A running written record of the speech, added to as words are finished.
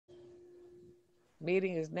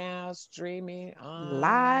Meeting is now streaming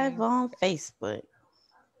Live on, on Facebook.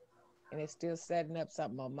 and it's still setting up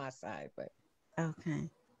something on my side. But Okay.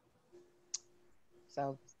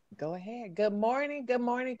 so go ahead. Good morning. Good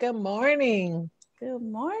morning. Good morning. Good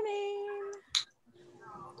morning.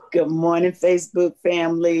 Good morning, Facebook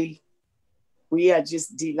family. We are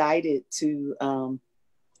just delighted to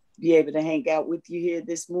be able to hang out with you here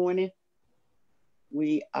this morning.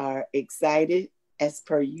 We are excited as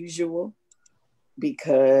per usual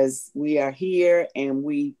because we are here and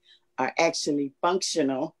we are actually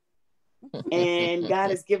functional. And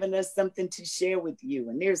God has given us something to share with you.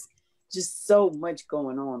 And there's just so much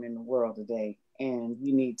going on in the world today. And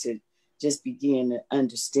we need to just begin to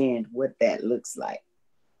understand what that looks like.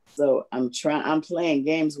 So I'm playing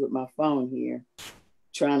games with my phone here,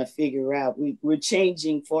 trying to figure out, we're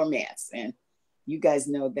changing formats. And you guys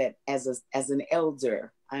know that as an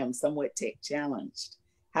elder, I am somewhat tech challenged.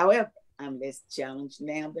 However, I'm less challenged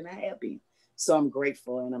now than I have been. So I'm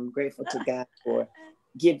grateful, and I'm grateful to God for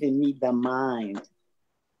giving me the mind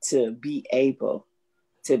to be able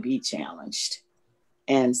to be challenged.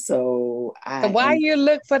 And so So while you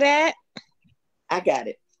look for that, I got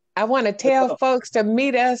it. I want to tell folks to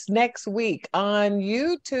meet us next week on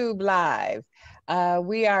YouTube Live.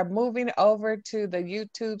 We are moving over to the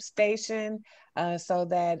YouTube station so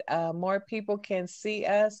that more people can see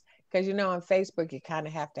us. Because on Facebook you kind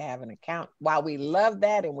of have to have an account. While we love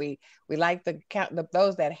that and we like the account,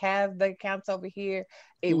 those that have the accounts over here,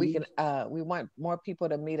 we want more people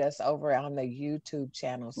to meet us over on the YouTube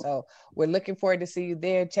channel. So we're looking forward to see you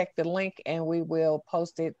there. Check the link and we will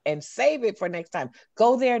post it and save it for next time.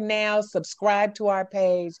 Go there now, subscribe to our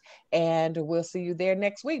page, and we'll see you there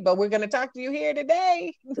next week. But we're going to talk to you here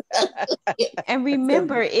today. And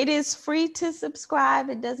remember, it is free to subscribe.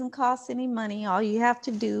 It doesn't cost any money. All you have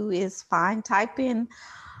to do is type in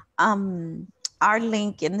our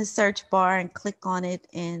link in the search bar and click on it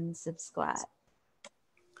and subscribe.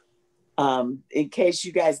 In case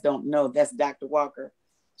you guys don't know, that's Dr. Walker.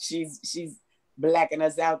 She's blacking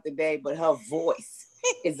us out today, but her voice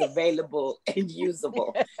is available and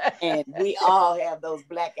usable. And we all have those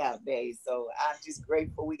blackout days. So I'm just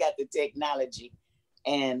grateful we got the technology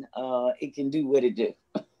and it can do what it do.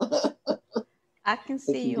 I can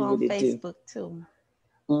see you on Facebook too.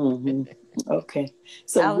 Mm-hmm. Okay.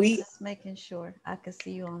 So I was just making sure I could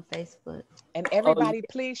see you on Facebook. And everybody,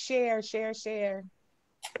 please share.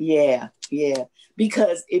 Yeah.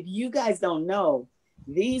 Because if you guys don't know,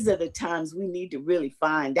 these are the times we need to really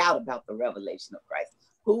find out about the revelation of Christ.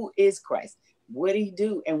 Who is Christ? What did he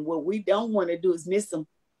do? And what we don't want to do is miss him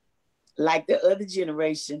like the other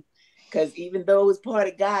generation. Because even though it was part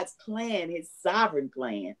of God's plan, his sovereign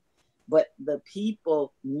plan, but the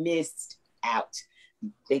people missed out.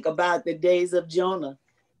 Think about the days of Jonah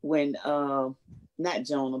when, not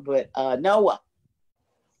Jonah, but Noah,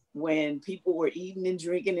 when people were eating and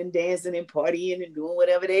drinking and dancing and partying and doing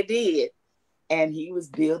whatever they did. And he was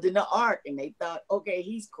building the ark and they thought, okay,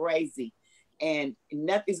 he's crazy and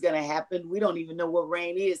nothing's going to happen. We don't even know what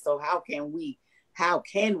rain is. So how can we?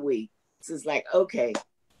 So it's like, okay,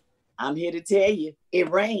 I'm here to tell you it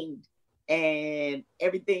rained and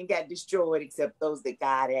everything got destroyed except those that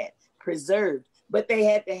God had preserved. But they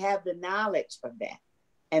had to have the knowledge of that.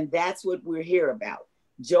 And that's what we're here about.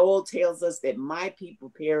 Joel tells us that my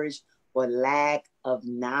people perish for lack of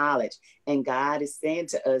knowledge. And God is saying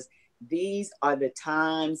to us, these are the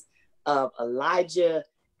times of Elijah.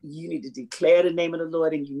 You need to declare the name of the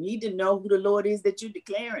Lord, and you need to know who the Lord is that you're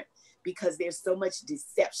declaring, because there's so much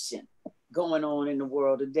deception going on in the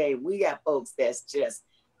world today. We got folks that's just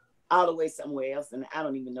all the way somewhere else, and I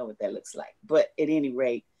don't even know what that looks like. But at any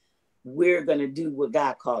rate, we're going to do what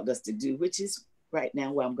God called us to do, which is right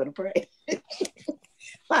now where I'm going to pray.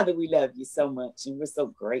 Father, we love you so much, and we're so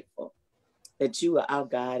grateful that you are our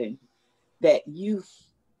God and that you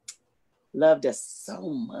loved us so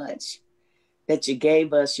much that you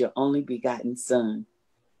gave us your only begotten Son,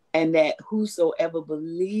 and that whosoever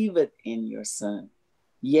believeth in your Son,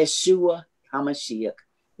 Yeshua HaMashiach,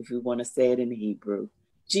 if we want to say it in Hebrew,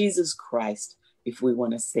 Jesus Christ, if we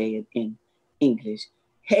want to say it in English,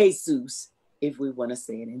 Jesus, if we want to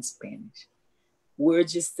say it in Spanish. We're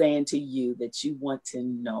just saying to you that you want to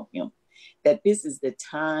know him, that this is the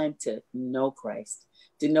time to know Christ,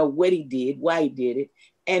 to know what he did, why he did it,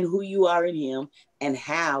 and who you are in him, and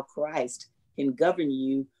how Christ can govern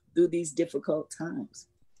you through these difficult times.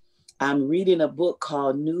 I'm reading a book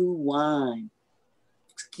called New Wine,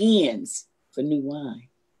 Skins for New Wine,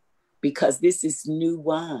 because this is new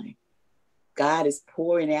wine. God is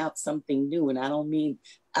pouring out something new, and I don't mean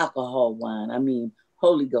alcohol wine. I mean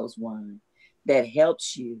Holy Ghost wine that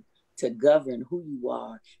helps you to govern who you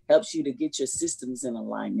are, helps you to get your systems in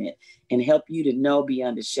alignment, and help you to know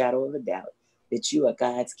beyond a shadow of a doubt that you are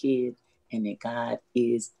God's kid and that God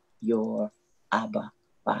is your Abba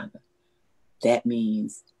Father. That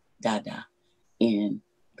means Dada in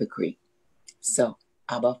the Greek. So,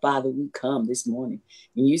 Abba Father, we come this morning.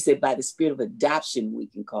 And you said by the spirit of adoption, we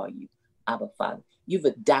can call you Abba Father. You've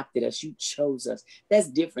adopted us. You chose us. That's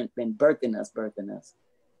different than birthing us.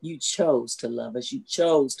 You chose to love us. You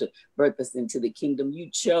chose to birth us into the kingdom. You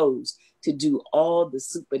chose to do all the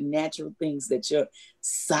supernatural things that your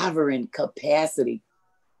sovereign capacity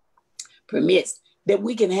permits that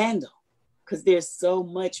we can handle. Because there's so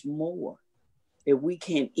much more that we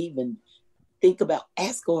can't even think about,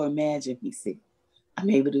 ask or imagine, he said. I'm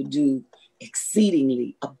able to do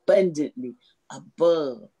exceedingly, abundantly,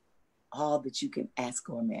 above all that you can ask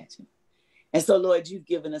or imagine. And so, Lord, you've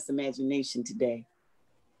given us imagination today.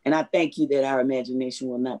 And I thank you that our imagination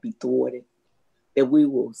will not be thwarted, that we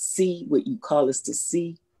will see what you call us to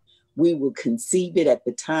see. We will conceive it at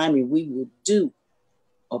the time, and we will do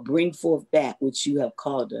or bring forth that which you have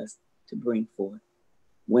called us to bring forth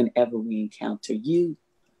whenever we encounter you,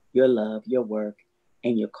 your love, your work,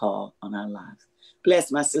 and your call on our lives.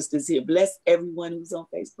 Bless my sisters here. Bless everyone who's on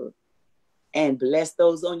Facebook. And bless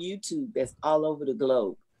those on YouTube that's all over the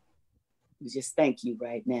globe. We just thank you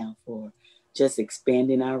right now for just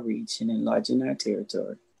expanding our reach and enlarging our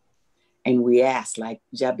territory. And we ask like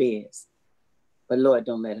Jabez, but Lord,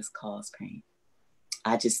 don't let us cause pain.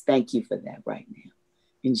 I just thank you for that right now.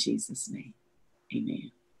 In Jesus' name,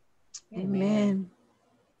 amen. Amen.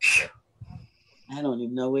 I don't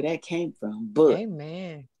even know where that came from, but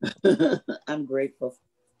amen. I'm grateful.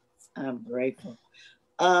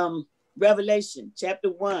 Revelation chapter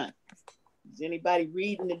 1. Is anybody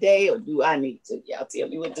reading today, or do I need to? Y'all tell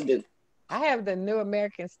me what to do. I have the New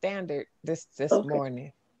American Standard this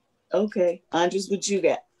morning. Okay. Andress, what you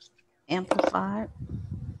got? Amplified.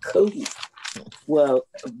 Cool. Well,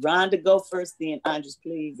 Rhonda, go first, then Andress,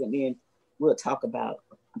 please, and then we'll talk about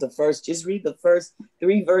the first. Just read the first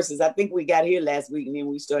 3 verses. I think we got here last week, and then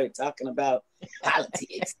we started talking about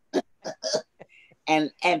politics.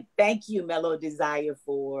 And thank you, Mellow Desire,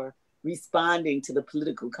 for responding to the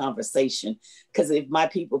political conversation. Because if my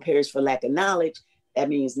people perish for lack of knowledge, that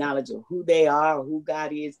means knowledge of who they are, who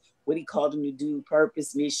God is, what he called them to do,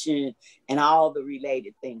 purpose, mission, and all the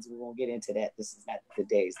related things. We won't get into that. This is not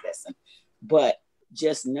today's lesson. But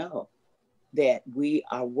just know that we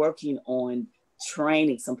are working on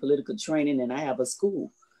training, some political training, and I have a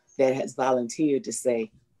school that has volunteered to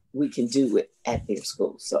say we can do it at their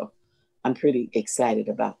school. So I'm pretty excited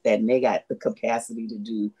about that. And they got the capacity to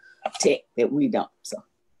do tech that we don't. So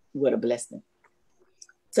what a blessing.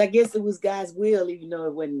 So I guess it was God's will, even though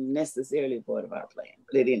it wasn't necessarily a part of our plan.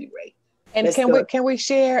 But at any rate. And can we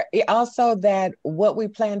share also that what we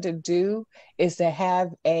plan to do is to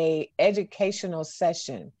have a educational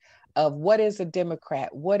session of what is a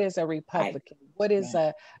Democrat, what is a Republican, what is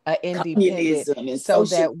a independent, so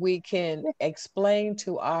that we can explain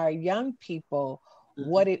to our young people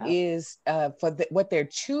what it is what they're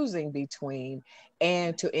choosing between,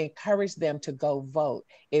 and to encourage them to go vote.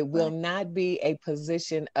 It will not be a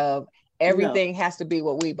position of everything has to be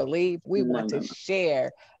what we believe. We want to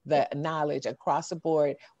share the knowledge across the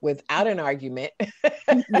board without an argument.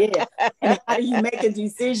 Yeah. And how do you make a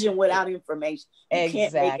decision without information? You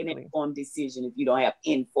can't make an informed decision if you don't have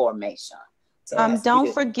information. So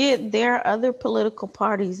don't forget there are other political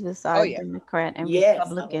parties besides Democrat and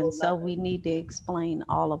Republican. So we need to explain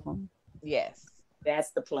all of them. Yes.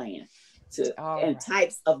 That's the plan.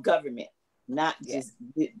 Types of government, not just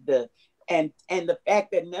the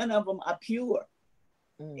fact that none of them are pure.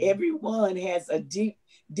 Everyone has a deep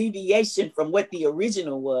deviation from what the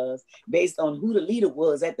original was based on who the leader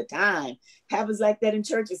was at the time. Happens like that in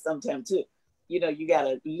churches sometimes too. You know, you got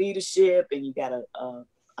a leadership and you got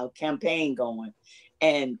a campaign going,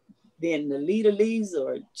 and then the leader leaves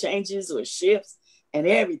or changes or shifts and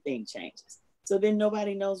everything changes. So then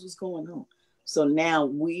nobody knows what's going on. So now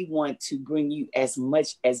we want to bring you as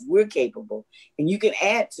much as we're capable, and you can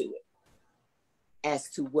add to it as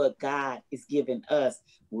to what God is giving us.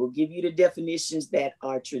 We'll give you the definitions that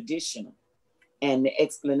are traditional and the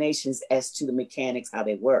explanations as to the mechanics, how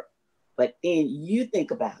they work. But then you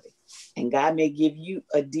think about it, and God may give you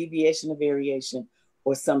a deviation, a variation,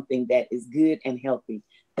 or something that is good and healthy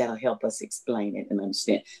that'll help us explain it and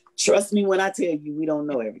understand. Trust me when I tell you, we don't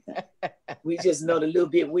know everything. We just know the little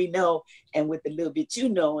bit we know, and with the little bit you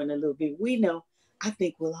know and the little bit we know, I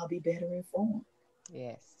think we'll all be better informed.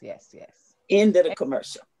 Yes. End of the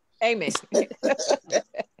commercial. Amen.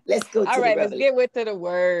 Let's go All to the right, let's revelation. get with to the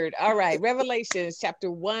word. All right, Revelations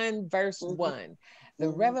chapter 1, verse Mhm. 1. The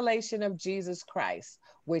Mhm. revelation of Jesus Christ,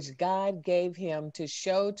 which God gave him to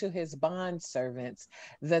show to his bondservants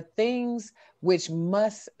the things which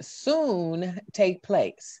must soon take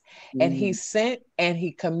place. And he Mhm. sent and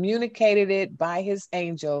he communicated it by his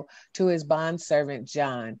angel to his bondservant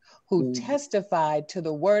John, who Mhm. testified to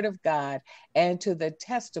the word of God and to the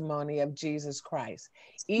testimony of Jesus Christ,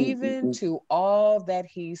 even Mhm. to all that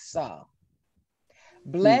he saw.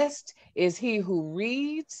 Mhm. Blessed is he who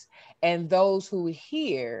reads and those who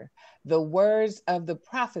hear the words of the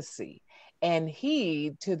prophecy and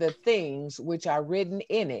heed to the things which are written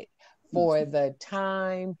in it, for the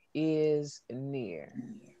time is near.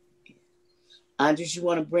 Andres, you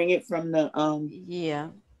want to bring it from the Yeah.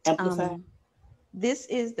 amplifier? Um, this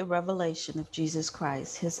is the revelation of Jesus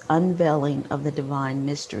Christ, his unveiling of the divine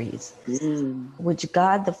mysteries, Mm. which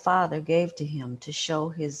God the Father gave to him to show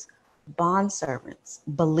his bondservants,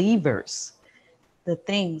 believers, the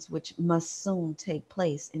things which must soon take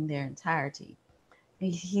place in their entirety.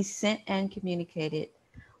 He sent and communicated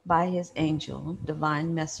by his angel,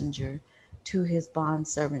 divine messenger, to his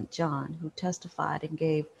bondservant John, who testified and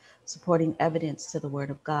gave supporting evidence to the word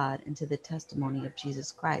of God and to the testimony of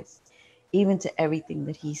Jesus Christ, even to everything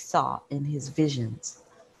that he saw in his visions.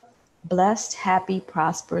 Blessed, happy,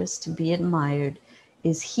 prosperous, to be admired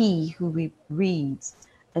is he who reads,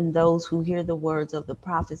 and those who hear the words of the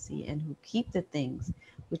prophecy and who keep the things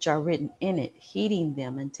which are written in it, heeding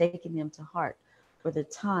them and taking them to heart, for the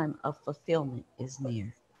time of fulfillment is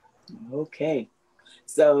near. Okay.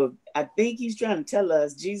 So I think he's trying to tell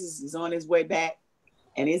us Jesus is on his way back,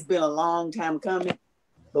 and it's been a long time coming.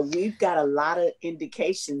 But we've got a lot of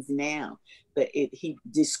indications now that he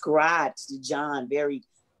describes to John very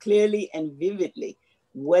clearly and vividly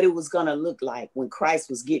what it was going to look like when Christ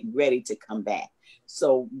was getting ready to come back.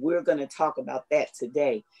 So we're going to talk about that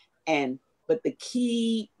today. But the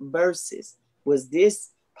key verses was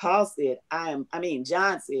this. Paul said,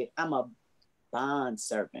 John said, I'm a bond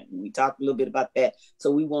servant. We talked a little bit about that,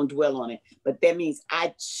 so we won't dwell on it. But that means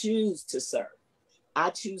I choose to serve. I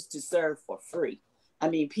choose to serve for free. I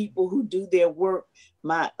mean, people who do their work,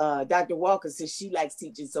 my Dr. Walker says she likes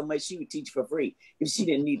teaching so much she would teach for free if she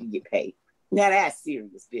didn't need to get paid. Now that's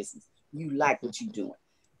serious business. You like what you're doing.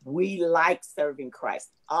 We like serving Christ.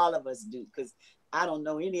 All of us do, because I don't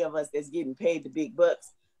know any of us that's getting paid the big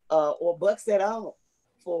bucks or bucks at all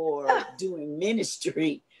for doing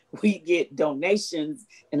ministry. We get donations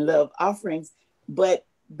and love offerings, but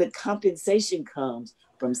the compensation comes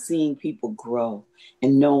from seeing people grow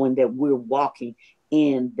and knowing that we're walking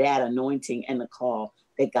in that anointing and the call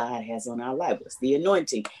that God has on our life. It's the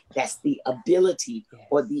anointing. That's the ability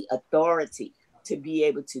or the authority to be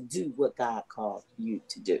able to do what God called you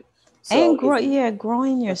to do. So And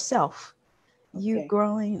growing yourself. You okay.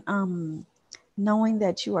 growing, knowing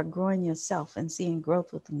that you are growing yourself and seeing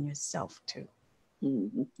growth within yourself too.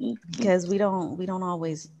 Mm-hmm. Because we don't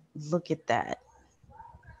always look at that.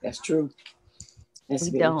 That's true. That's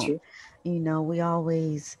We very don't. true. We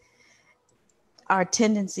always, our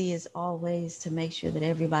tendency is always to make sure that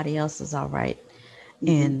everybody else is all right. Mm-hmm.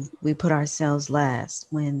 And we put ourselves last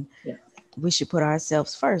when Yeah. we should put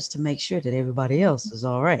ourselves first to make sure that everybody else is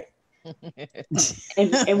all right. And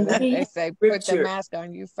They we say put the scripture mask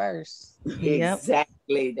on you first. Yep.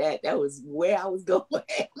 exactly that was where I was going.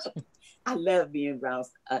 I love being around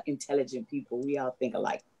intelligent people. We all think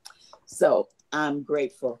alike. So I'm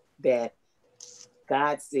grateful that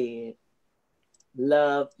God said,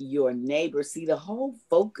 love your neighbor. See, the whole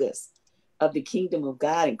focus of the kingdom of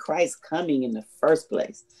God and Christ coming in the first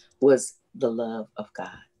place was the love of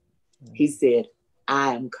God. He said,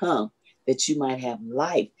 I am come that you might have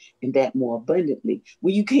life and that more abundantly.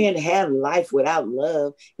 Well, you can't have life without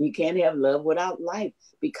love. You can't have love without life,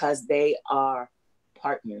 because they are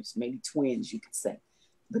partners, maybe twins, you could say.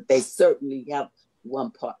 But they certainly have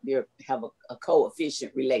one part, they have a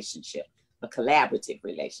coefficient relationship, a collaborative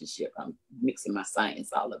relationship. I'm mixing my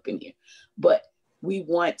science all up in here. But we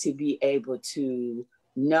want to be able to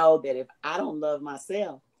know that if I don't love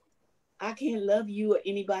myself, I can't love you or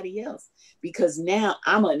anybody else, because now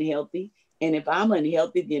I'm unhealthy. And if I'm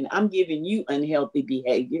unhealthy, then I'm giving you unhealthy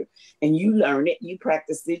behavior, and you learn it, you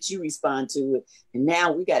practice it, you respond to it. And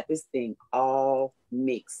now we got this thing all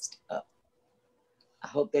mixed up. I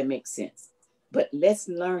hope that makes sense. But let's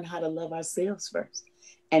learn how to love ourselves first.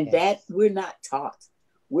 And that we're not taught.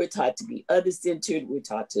 We're taught to be other centered. We're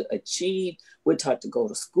taught to achieve. We're taught to go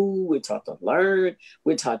to school. We're taught to learn.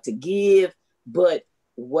 We're taught to give. But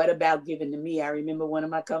what about giving to me? I remember one of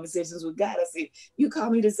my conversations with God. I said, you call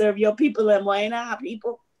me to serve your people, and why ain't our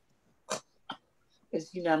people? Because,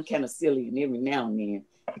 I'm kind of silly, and every now and then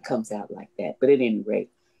it comes out like that. But at any rate,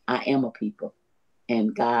 I am a people,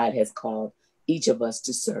 and God has called each of us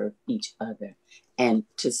to serve each other and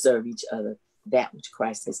to serve each other that which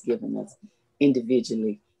Christ has given us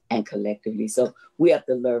individually and collectively. So we have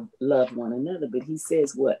to love one another. But he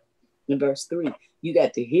says what? In verse 3, you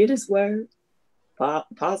got to hear this word.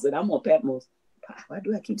 Paul said, I'm on Patmos. Why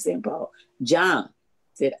do I keep saying Paul? John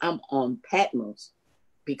said, I'm on Patmos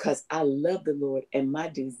because I love the Lord and my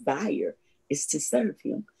desire is to serve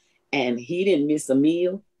him. And he didn't miss a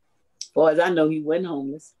meal. As far as I know, he wasn't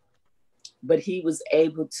homeless, but he was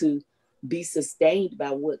able to be sustained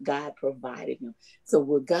by what God provided him. So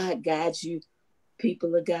when God guides you,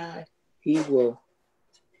 people of God, he will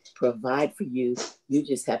provide for you. You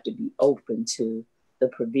just have to be open to the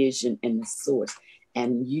provision and the source.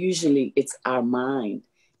 And usually it's our mind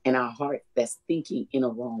and our heart that's thinking in a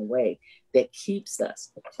wrong way that keeps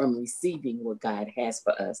us from receiving what God has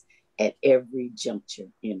for us at every juncture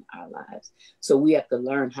in our lives. So we have to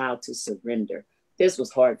learn how to surrender. This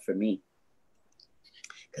was hard for me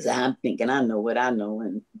because I'm thinking I know what I know,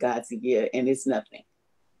 and God said, yeah, and it's nothing.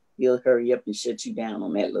 He'll hurry up and shut you down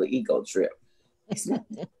on that little ego trip. It's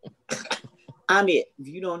nothing. I'm it. If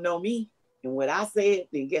you don't know me and what I said,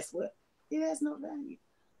 then guess what? It has no value.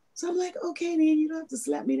 So I'm like, okay, then you don't have to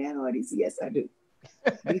slap me that hard. He said, yes, I do.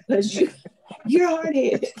 Because you're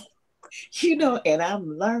hard-headed. And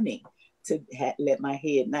I'm learning to let my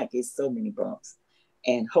head not get so many bumps.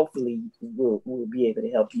 And hopefully we'll be able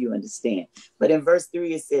to help you understand. But in verse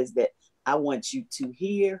 3, it says that I want you to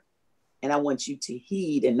hear and I want you to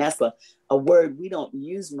heed. And that's a word we don't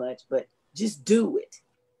use much, but just do it.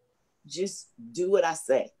 Just do what I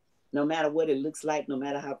say, no matter what it looks like, no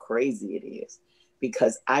matter how crazy it is,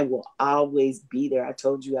 because I will always be there. I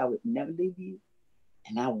told you I would never leave you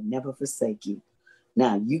and I will never forsake you.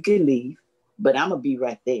 Now you can leave, but I'm going to be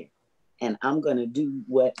right there and I'm going to do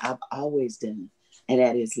what I've always done. And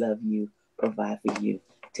that is love you, provide for you,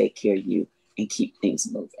 take care of you, and keep things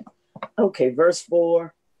moving. Okay, verse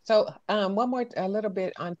 4. So one more, a little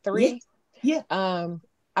bit on 3. Yeah.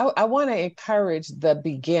 I want to encourage the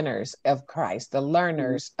beginners of Christ, the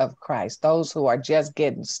learners of Christ, those who are just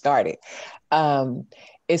getting started.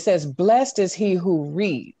 It says, blessed is he who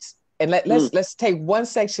reads. And let's take one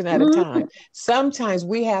section at a time. Sometimes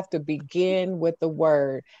we have to begin with the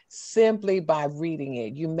word simply by reading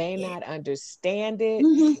it. You may not understand it.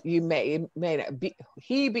 You may not be,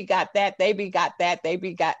 he begot that, they begot that, they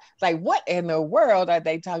begot. Like, what in the world are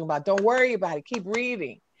they talking about? Don't worry about it. Keep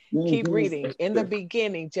reading. Keep reading. In the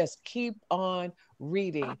beginning, just keep on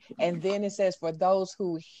reading. And then it says, for those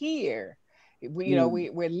who hear,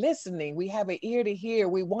 we're listening. We have an ear to hear.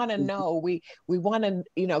 We want to know. We want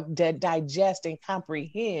to, digest and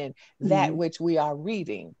comprehend that which we are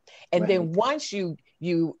reading. And then once you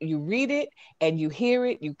read it and you hear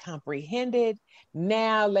it, you comprehend it.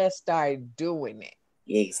 Now let's start doing it.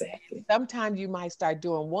 Exactly. Sometimes you might start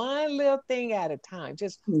doing one little thing at a time,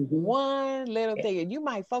 just one little thing, and you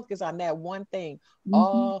might focus on that one thing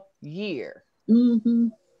all year.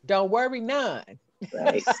 Don't worry none.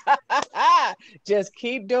 Right. Just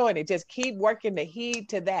keep doing it. Just keep working the heed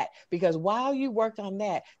to that, because while you work on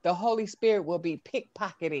that, the Holy Spirit will be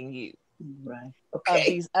pickpocketing you. Right. Okay. Of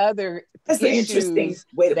these other That's issues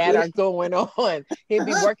that are going on. He'll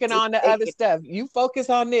be working on the other stuff. You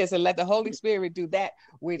focus on this and let the Holy Spirit do that,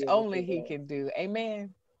 which only he can do.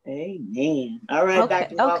 Amen. Amen. All right, okay,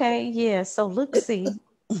 Dr. Walker. Okay, yeah. So look, see.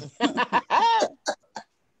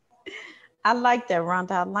 I like that,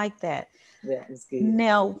 Rhonda. I like that. That is good.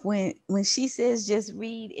 Now, when she says just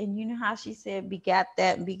read, and you know how she said begat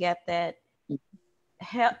that and begat that,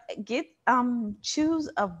 choose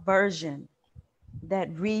a version that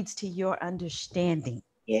reads to your understanding.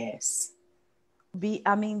 Yes.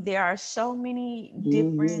 There are so many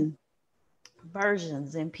different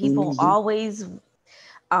versions, and people always,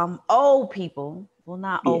 old people, well,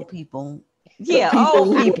 not old people. Yeah,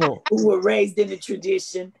 old people who were raised in the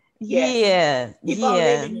tradition. Yes. Keep on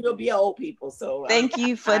living, you'll be old people. So thank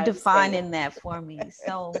you for defining that for me.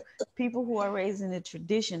 So people who are raised in the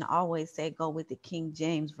tradition always say go with the King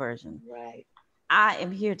James version. Right. I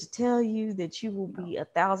am here to tell you that you will be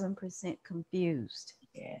 1,000% confused.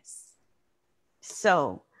 Yes.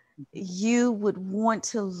 So you would want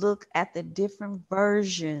to look at the different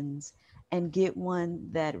versions and get one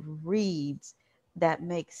that reads, that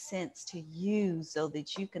makes sense to you, so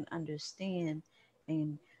that you can understand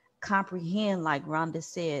and comprehend. Like Rhonda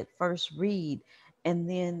said, first read, and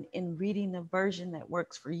then in reading the version that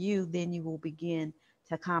works for you, then you will begin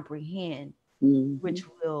to comprehend, which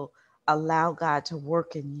will allow God to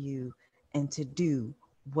work in you and to do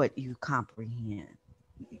what you comprehend.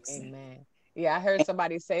 Amen. Yeah, I heard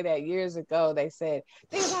somebody say that years ago. They said,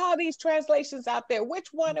 there's all these translations out there. Which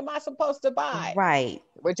one am I supposed to buy? Right.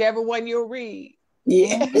 Whichever one you'll read.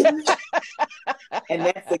 Yeah. Mhm. And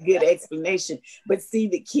that's a good explanation. But see,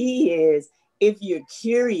 the key is if you're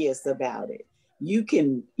curious about it, you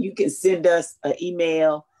can send us an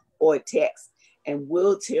email or a text, and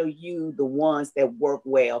we'll tell you the ones that work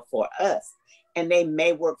well for us. And they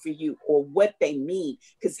may work for you or what they mean,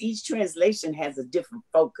 because each translation has a different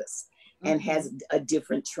focus and has a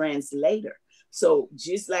different translator. So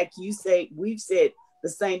just like you say, we've said the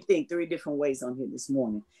same thing 3 different ways on here this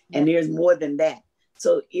morning, and there's more than that.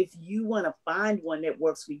 So if you want to find one that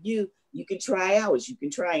works for you, you can try ours. You can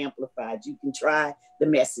try Amplified. You can try The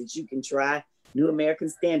Message. You can try New American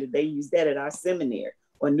Standard. They use that at our seminary,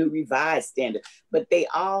 or New Revised Standard. But they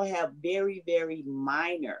all have very, very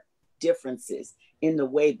minor differences in the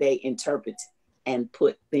way they interpret and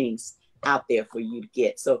put things out there for you to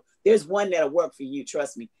get. So there's one that'll work for you,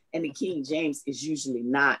 trust me. And the King James is usually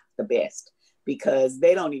not the best, because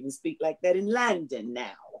they don't even speak like that in London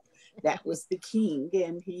now. That was the king,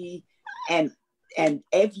 and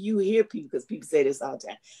if you hear people, because people say this all the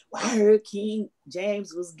time, well, I heard King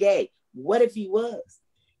James was gay. What if he was?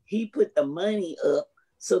 He put the money up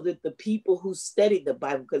so that the people who studied the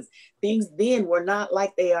Bible, because things then were not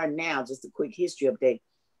like they are now. Just a quick history update.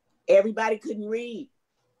 Everybody couldn't read.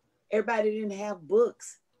 Everybody didn't have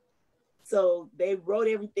books. So they wrote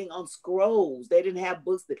everything on scrolls. They didn't have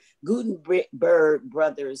books. The Gutenberg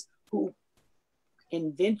brothers, who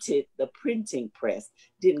invented the printing press,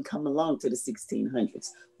 didn't come along to the 1600s,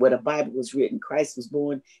 where the Bible was written. Christ was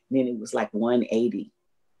born, and then it was like 180.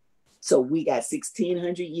 So we got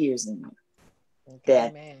 1600 years in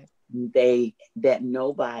there that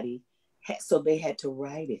nobody had. So they had to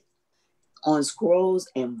write it on scrolls,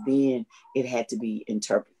 and then it had to be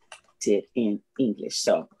interpreted in English.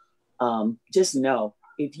 So just know,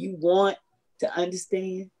 if you want to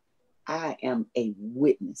understand, I am a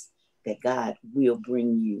witness that God will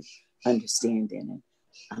bring you understanding. And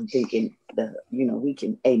I'm thinking we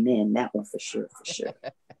can amen that one for sure.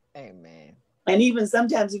 Amen. And even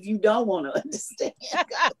sometimes if you don't want to understand,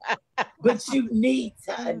 but you need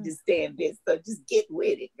to understand this, so just get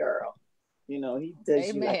with it, girl. He does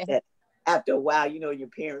you like that. After a while, your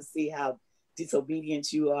parents see how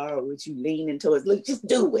disobedient you are, or what you leaning towards. Look, just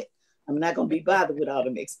do it. I'm not going to be bothered with all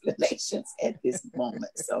them explanations at this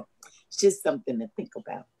moment. So it's just something to think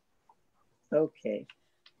about. Okay.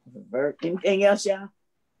 Anything else, y'all?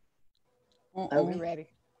 Are we ready?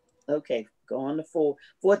 Okay. Go on to 4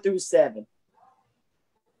 through 7.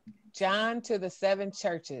 John, to the 7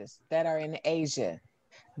 churches that are in Asia,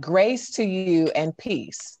 grace to you and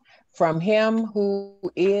peace from him who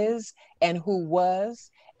is, and who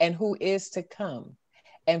was, and who is to come,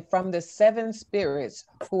 and from the 7 spirits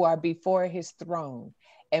who are before his throne,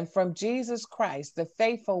 and from Jesus Christ, the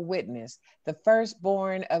faithful witness, the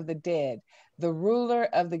firstborn of the dead, the ruler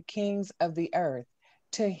of the kings of the earth,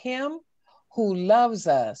 to him who loves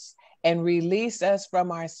us and released us from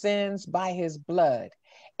our sins by his blood.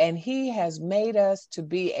 And he has made us to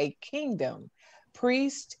be a kingdom,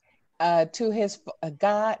 priest to his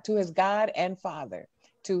God and Father.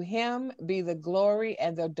 To him be the glory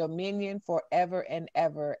and the dominion forever and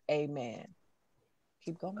ever. Amen.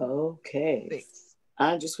 Keep going. Okay. 6.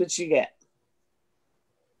 Andress, what you got?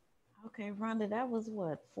 Okay, Rhonda, that was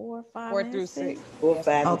what, 4, 5, 4 and through 6? 6. 4, 5,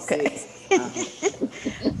 and Okay.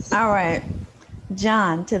 6. All right.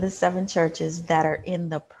 John, to the 7 churches that are in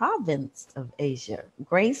the province of Asia,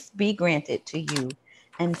 grace be granted to you,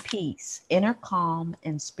 and peace, inner calm,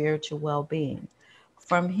 and spiritual well-being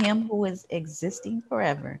from him who is existing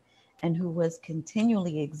forever, and who was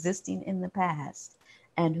continually existing in the past,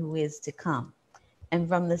 and who is to come, and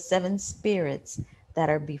from the 7 spirits that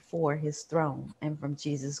are before his throne, and from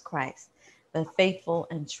Jesus Christ, the faithful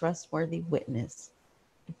and trustworthy witness,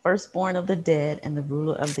 the firstborn of the dead, and the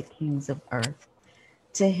ruler of the kings of earth.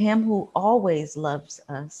 To him who always loves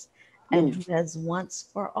us, and who has once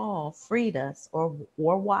for all freed us or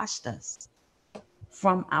washed us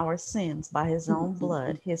from our sins by his own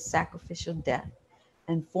blood, his sacrificial death,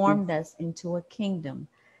 and formed us into a kingdom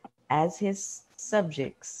as his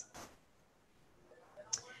subjects,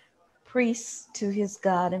 priests to his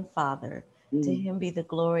God and Father. To him be the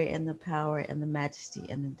glory and the power and the majesty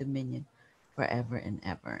and the dominion forever and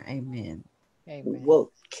ever. Amen. Amen.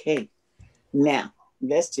 Okay. Now,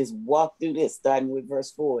 let's just walk through this, starting with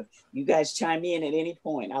verse 4. You guys chime in at any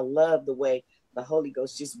point. I love the way the Holy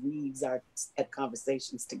Ghost just weaves our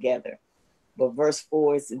conversations together. But verse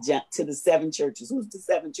 4 is to the 7 churches. Who's the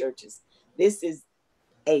 7 churches? This is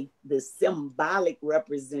the symbolic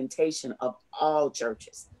representation of all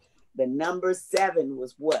churches. The number 7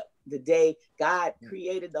 was what? The day God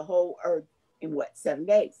created the whole earth in what? 7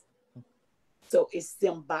 days. So it's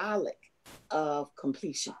symbolic of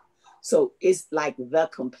completion. So it's like the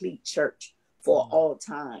complete church for all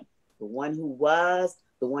time. The one who was,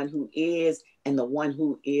 the one who is, and the one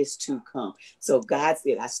who is to come. So God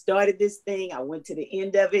said, I started this thing, I went to the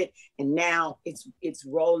end of it, and now it's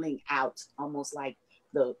rolling out, almost like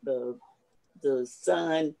the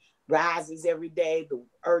sun rises every day, the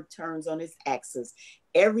earth turns on its axis.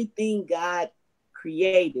 Everything God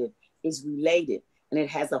created is related, and it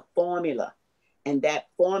has a formula. And that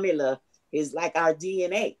formula is like our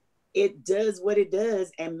DNA. It does what it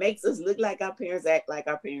does and makes us look like our parents, act like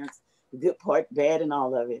our parents, the good part, bad, and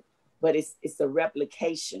all of it. But it's a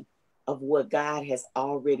replication of what God has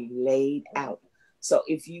already laid out. So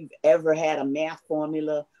if you've ever had a math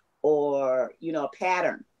formula or, a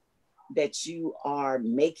pattern that you are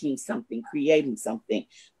making something, creating something,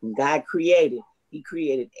 when God created, he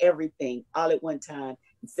created everything all at one time.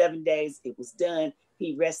 In 7 days, it was done.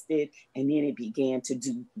 He rested, and then it began to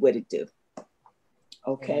do what it did.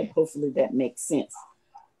 Okay, hopefully that makes sense.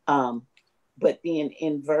 But then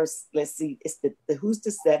in verse, let's see, it's the who's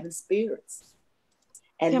the 7 spirits,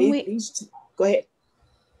 and these two, go ahead,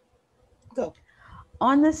 go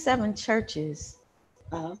on the 7 churches.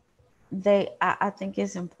 I think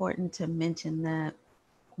it's important to mention that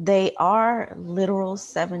they are literal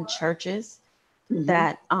 7 churches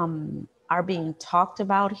that are being talked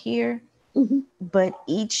about here. But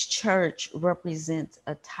each church represents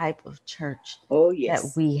a type of church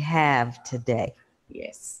that we have today.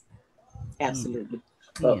 Yes, absolutely.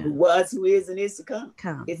 But who was, who is, and is to come.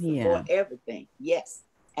 It's for everything. Yes,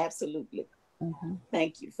 absolutely.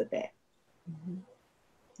 Thank you for that.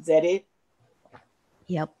 Is that it?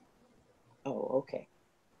 Yep. Oh, okay.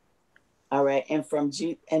 All right.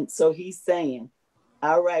 And so he's saying,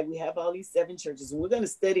 all right, we have all these 7 churches, and we're going to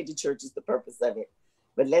study the churches, the purpose of it.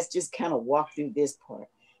 But let's just kind of walk through this part.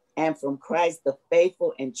 And from Christ, the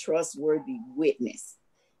faithful and trustworthy witness.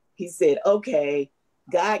 He said, okay,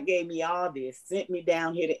 God gave me all this, sent me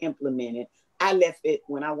down here to implement it. I left it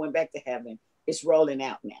when I went back to heaven. It's rolling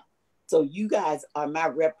out now. So you guys are my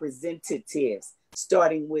representatives,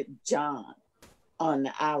 starting with John on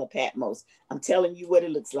the Isle of Patmos. I'm telling you what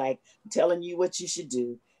it looks like. I'm telling you what you should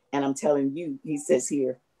do. And I'm telling you, he says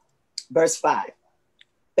here, verse 5,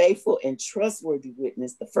 faithful and trustworthy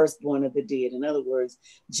witness, the firstborn of the dead. In other words,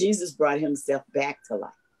 Jesus brought himself back to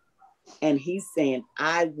life. And he's saying,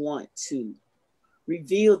 I want to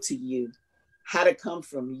reveal to you how to come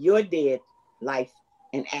from your dead life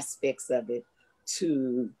and aspects of it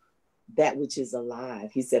to that which is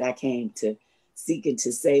alive. He said, I came to seek and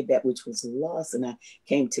to save that which was lost, and I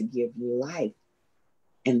came to give life,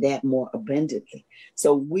 and that more abundantly.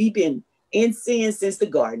 So we've been in sin since the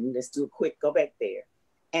garden. Let's do a quick go back there.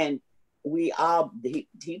 And we all,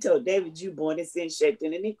 he told David, you born in sin, shaped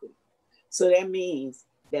in iniquity. So that means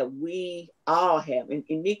that we all have, and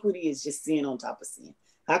iniquity is just sin on top of sin.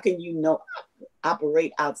 How can you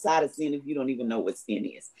operate outside of sin if you don't even know what sin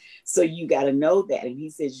is? So you got to know that. And he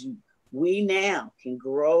says, we now can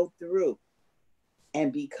grow through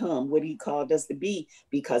and become what he called us to be,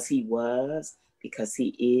 because he was, because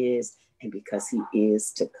he is, and because he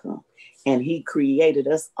is to come. And he created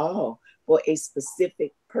us all for a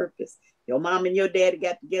specific purpose. Your mom and your daddy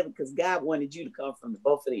got together because God wanted you to come from the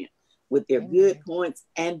both of them with their good points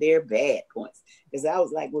and their bad points. Because I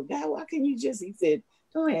was like, well, God, why can't you just, he said,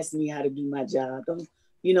 don't ask me how to do my job. Don't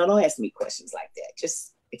ask me questions like that.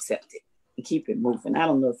 Just accept it and keep it moving. I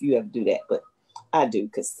don't know if you ever do that, but I do,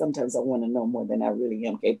 because sometimes I want to know more than I really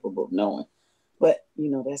am capable of knowing. But,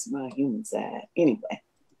 that's my human side. Anyway,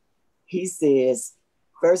 he says,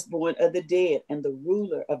 firstborn of the dead and the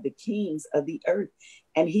ruler of the kings of the earth.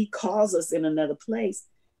 And he calls us in another place,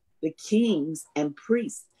 the kings and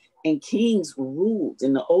priests. And kings ruled.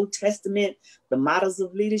 In the Old Testament, the models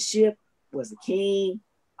of leadership was a king,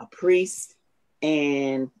 a priest,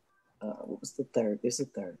 and what was the third? There's a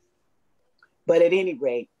third. But at any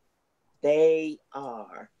rate, they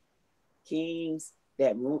are kings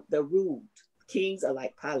that ruled. Kings are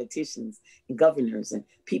like politicians and governors and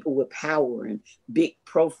people with power and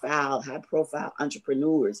high profile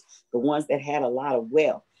entrepreneurs, the ones that had a lot of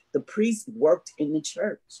wealth. The priests worked in the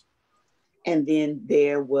church. And then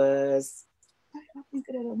there was, I'll think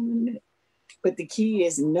of that in a minute. But the key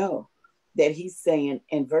is know that he's saying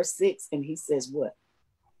in verse 6, and he says what?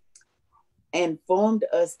 And formed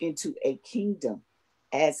us into a kingdom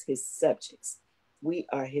as his subjects. We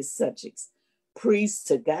are his subjects. Priests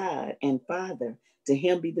to God and Father. To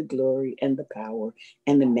him be the glory and the power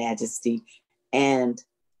and the majesty and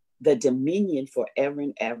the dominion forever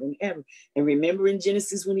and ever and ever. And remember in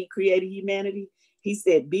Genesis when he created humanity, he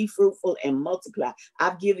said, be fruitful and multiply.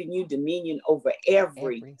 I've given you dominion over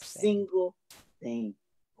every single thing.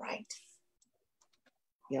 Right.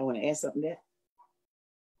 Y'all want to add something there?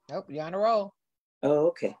 Nope, you're on a roll. Oh,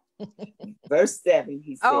 okay. Verse 7,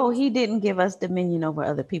 he said. Oh, he didn't give us dominion over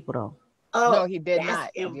other people, though. Oh, no, he did that's not.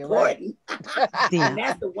 Important. Right. And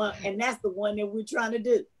that's the one that we're trying to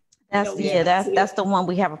do. That's the one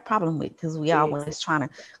we have a problem with, because we always trying to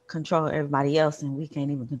control everybody else and we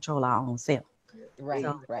can't even control our own self. Right,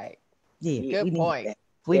 right. Yeah, good point.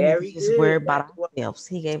 We need to just worry about ourselves.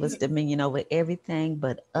 He gave us dominion over everything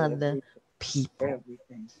but other people.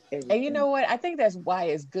 Everything. And you know what? I think that's why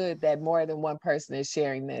it's good that more than one person is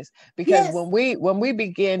sharing this, because when we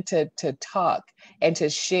begin to talk and to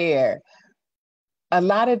share, a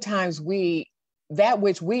lot of times that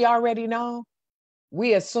which we already know,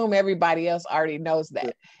 we assume everybody else already knows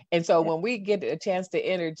that. And so when we get a chance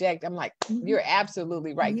to interject, I'm like, you're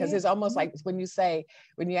absolutely right. Because it's almost like when you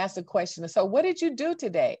ask the question, so what did you do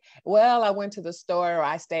today? Well, I went to the store, or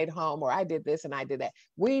I stayed home, or I did this and I did that.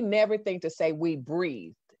 We never think to say we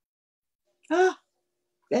breathed.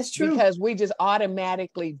 That's true. Because we just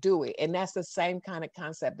automatically do it. And that's the same kind of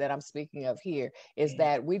concept that I'm speaking of here, is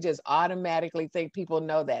that we just automatically think people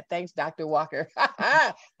know that. Thanks, Dr. Walker.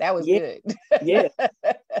 That was good. Yeah,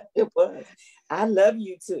 it was. I love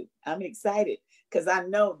you too. I'm excited because I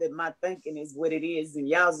know that my thinking is what it is and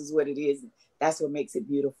y'all's is what it is. That's what makes it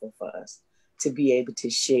beautiful for us to be able to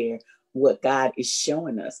share what God is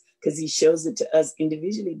showing us, because he shows it to us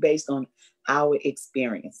individually based on our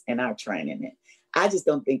experience and our training. And I just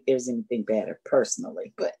don't think there's anything better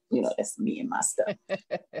personally, but that's me and my stuff.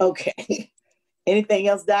 Okay. Anything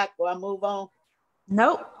else, Doc, before I move on?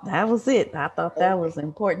 Nope, that was it. I thought that was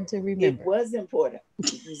important to remember. It was important.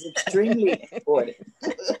 It was extremely important.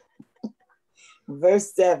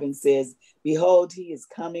 Verse 7 says, behold, he is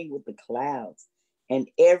coming with the clouds, and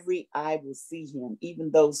every eye will see him,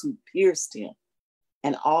 even those who pierced him.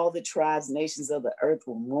 And all the tribes, nations of the earth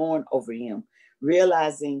will mourn over him,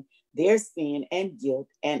 realizing their sin and guilt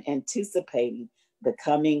and anticipating the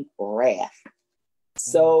coming wrath.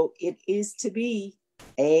 So it is to be.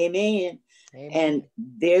 Amen. Amen. And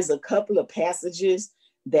there's a couple of passages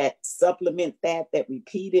that supplement that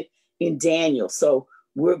repeated in Daniel. So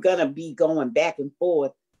we're going to be going back and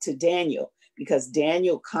forth to Daniel, because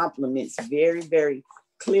Daniel complements very, very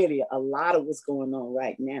clearly a lot of what's going on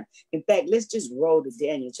right now. In fact, let's just roll to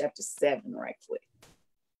Daniel chapter 7 right quick.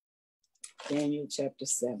 Daniel chapter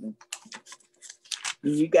 7.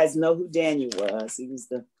 You guys know who Daniel was. He was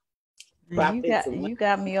the prophet. You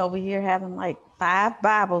got me over here having like 5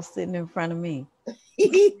 Bibles sitting in front of me.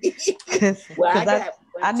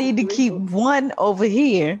 I need to keep one over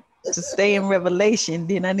here to stay in Revelation.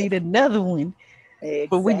 Then I need another one. Exactly.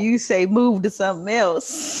 But when you say move to something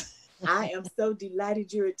else. I am so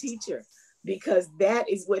delighted you're a teacher, because that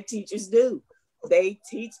is what teachers do. They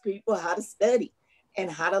teach people how to study and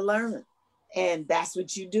how to learn. And that's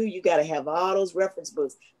what you do. You got to have all those reference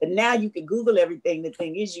books. But now you can Google everything. The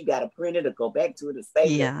thing is, you got to print it or go back to it or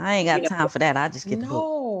save it. Yeah, I ain't got time for that. I just get the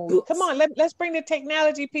book. Come on, let's bring the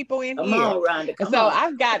technology people in here. Come on, Rhonda. Come on.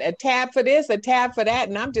 I've got a tab for this, a tab for that,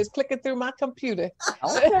 and I'm just clicking through my computer.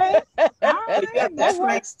 Okay. All right. That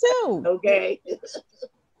works too. Okay.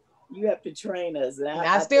 You have to train us.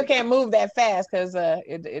 I still can't move that fast because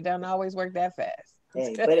it don't always work that fast.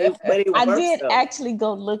 Hey, but it I works, did though. actually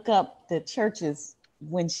go look up the churches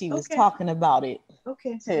when she was talking about it.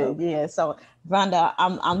 Okay. Yeah. So Rhonda,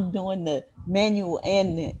 I'm doing the manual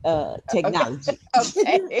and the technology.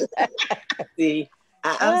 Okay. See,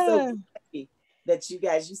 I'm so happy that you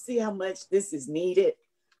guys, you see how much this is needed,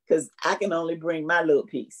 because I can only bring my little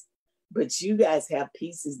piece, but you guys have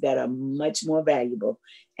pieces that are much more valuable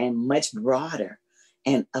and much broader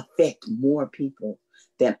and affect more people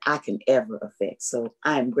than I can ever affect. So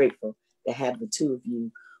I'm grateful to have the two of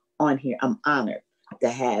you on here. I'm honored to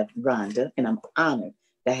have Rhonda, and I'm honored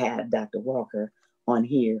to have Dr. Walker on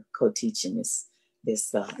here co-teaching this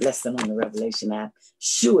lesson on the Revelation. I'm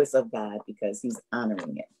sure it's of God because he's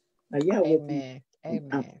honoring it. Are y'all with me?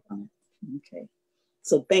 Amen. Okay.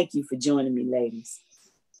 So thank you for joining me, ladies.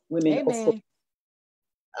 Women. Amen.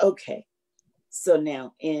 Okay. So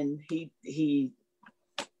now in he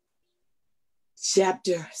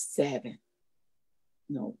chapter 7.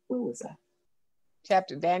 No, where was I?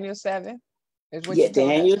 Daniel 7 is what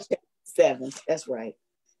Daniel chapter 7. That's right.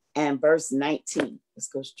 And verse 19. Let's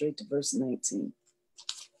go straight to verse 19.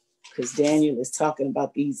 Because Daniel is talking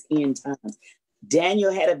about these end times.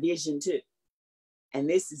 Daniel had a vision too. And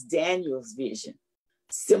this is Daniel's vision,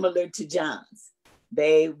 similar to John's.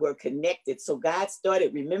 They were connected. So God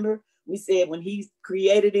started, remember, we said when he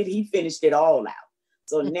created it, he finished it all out.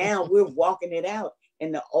 So now we're walking it out.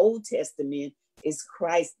 In the Old Testament is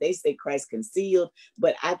Christ. They say Christ concealed,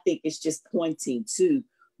 but I think it's just pointing to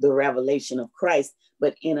the revelation of Christ,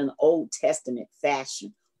 but in an Old Testament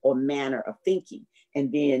fashion or manner of thinking.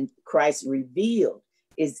 And then Christ revealed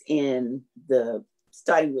is in the,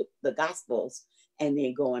 starting with the Gospels and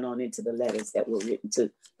then going on into the letters that were written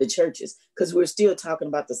to the churches, because we're still talking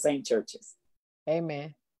about the same churches.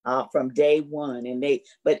 Amen. From day one.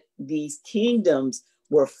 But these kingdoms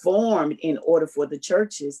were formed in order for the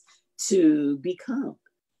churches to become.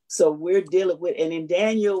 So we're dealing with, and in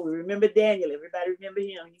Daniel, we remember Daniel, everybody remember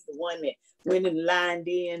him. He's the one that went and lined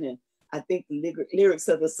in. And I think the lyrics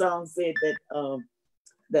of the song said that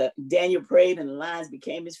the Daniel prayed and the lions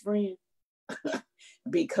became his friend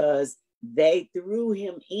because they threw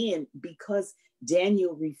him in because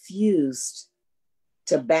Daniel refused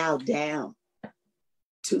to bow down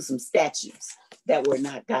to some statues that were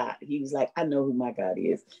not God. He was like, I know who my God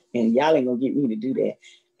is, and y'all ain't gonna get me to do that.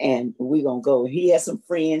 And we're gonna go. He has some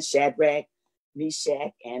friends, Shadrach,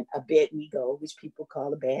 Meshach, and Abednego, which people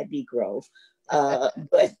call a bad Negro.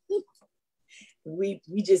 But we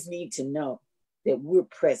just need to know that we're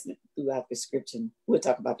present throughout the scripture. We'll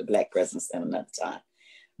talk about the Black presence at another time.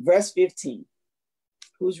 Verse 15.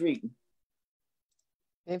 Who's reading?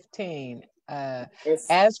 15.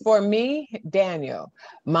 As for me, Daniel,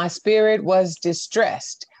 my spirit was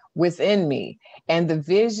distressed within me, and the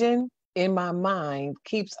vision in my mind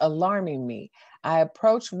keeps alarming me. I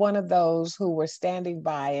approached one of those who were standing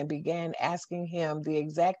by and began asking him the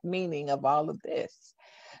exact meaning of all of this.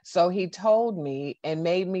 So he told me and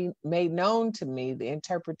made known to me the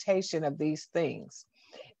interpretation of these things.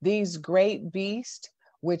 These great beasts,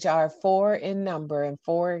 which are 4 in number and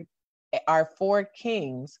 4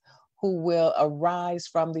 kings who will arise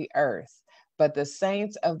from the earth, but the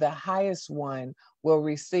saints of the highest one will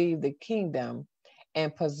receive the kingdom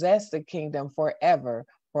and possess the kingdom forever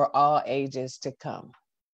for all ages to come.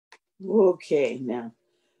 Okay, now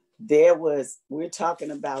we're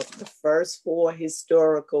talking about the first 4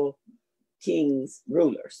 historical kings,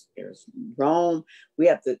 rulers. There's Rome.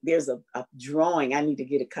 There's a drawing. I need to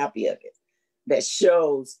get a copy of it that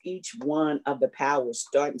shows each one of the powers,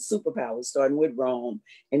 superpowers, starting with Rome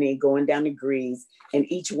and then going down to Greece. And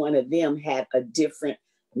each one of them had a different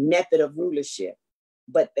method of rulership,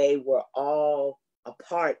 but they were all a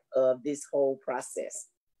part of this whole process.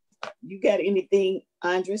 You got anything,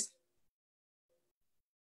 Andress?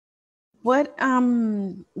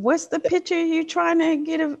 What's the picture you're trying to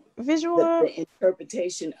get a visual of? The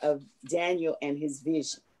interpretation of Daniel and his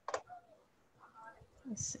vision.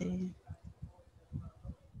 Let's see.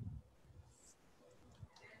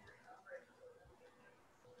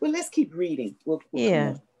 Well, let's keep reading. We'll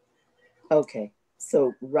yeah. Okay.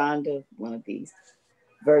 So Rhonda, one of these.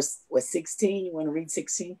 Verse 16. You want to read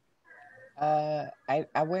 16? I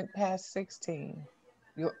went past 16.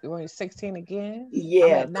 You want 16 again? Yeah.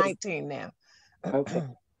 I'm at 19 now. Okay.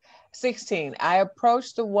 16. I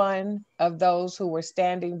approached the one of those who were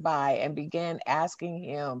standing by and began asking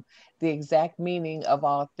him the exact meaning of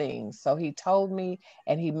all things. So he told me,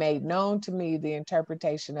 and he made known to me the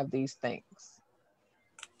interpretation of these things.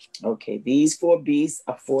 Okay, these 4 beasts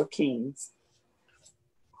are 4 kings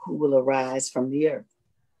who will arise from the earth.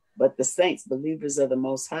 But the saints, believers of the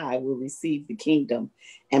Most High, will receive the kingdom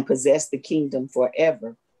and possess the kingdom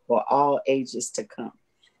forever for all ages to come.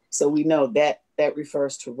 So we know that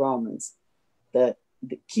refers to Romans.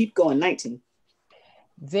 Keep going, 19.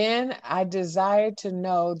 Then I desired to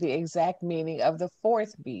know the exact meaning of the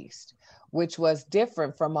 4th beast, which was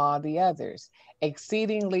different from all the others,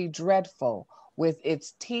 exceedingly dreadful, with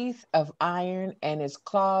its teeth of iron and its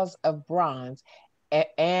claws of bronze,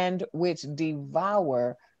 and which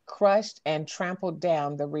devour, crushed, and trampled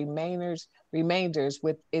down the remainders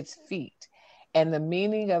with its feet. And the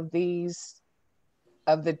meaning of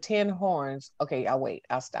the 10 horns. Okay,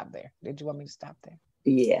 I'll stop there. Did you want me to stop there?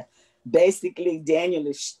 Yeah. Basically, Daniel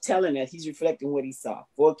is telling us, he's reflecting what he saw.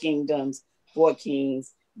 4 kingdoms, 4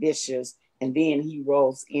 kings, bishops, and then he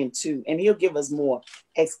rolls into, and he'll give us more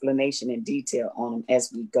explanation and detail on them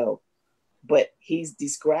as we go. But he's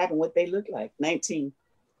describing what they look like. 19.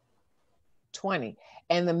 20.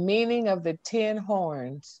 And the meaning of the 10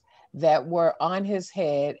 horns that were on his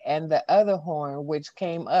head, and the other horn which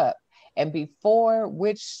came up, and before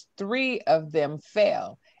which 3 of them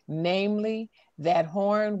fell, namely that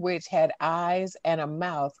horn which had eyes and a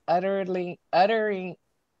mouth, uttering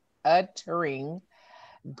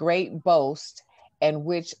great boast, and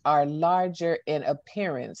which are larger in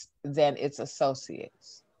appearance than its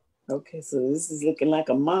associates. Okay, so this is looking like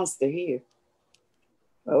a monster here.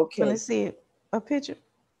 Okay. Want to see a picture?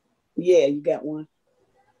 Yeah, you got one?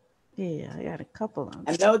 Yeah, I got a couple of them.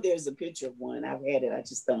 I know there's a picture of one. I've had it. I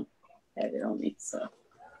just don't have it on me. So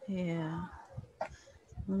yeah.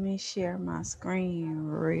 Let me share my screen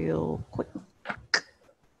real quick.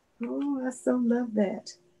 oh, I so love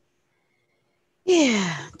that.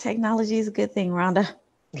 Yeah, technology is a good thing, Rhonda.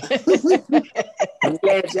 I'm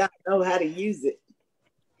glad y'all know how to use it.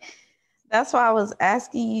 That's why I was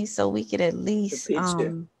asking you so we could at least get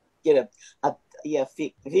a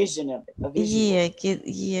vision of it. A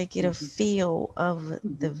visual. Get a feel of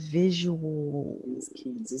the visual.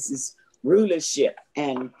 This is rulership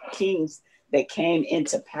and kings that came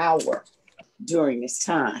into power during this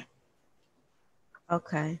time.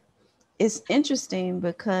 Okay. It's interesting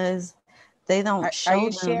because they don't show Are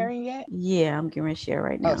you them. sharing yet? Yeah, I'm getting ready to share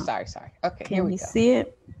right now. Oh, sorry. Okay, Can here we you go. see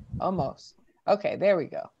it? Almost. Okay, there we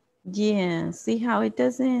go. Yeah, see how it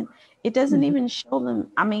doesn't even show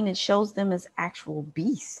them. I mean, it shows them as actual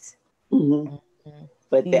beasts. Mm-hmm. Mm-hmm.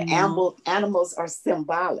 But the animals are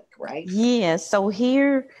symbolic, right? Yeah, so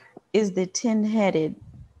here is the 10-headed,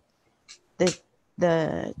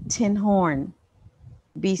 the 10-horn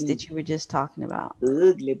beast that you were just talking about.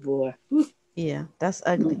 Ugly boy. Yeah, that's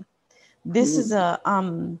ugly. This is a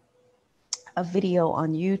video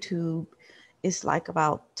on YouTube. It's like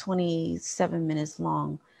about 27 minutes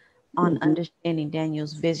long on understanding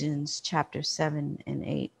Daniel's visions, chapter 7 and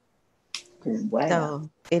 8. Wow. So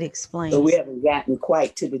it explains. So we haven't gotten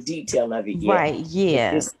quite to the detail of it yet. Right,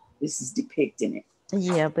 yeah. This is depicting it.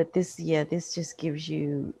 Yeah, but this just gives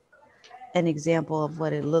you an example of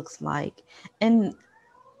what it looks like. And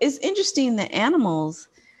it's interesting, the animals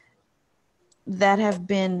that have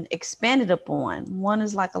been expanded upon. One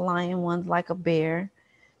is like a lion, one's like a bear,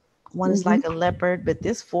 one is like a leopard, but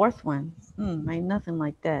this fourth one, ain't nothing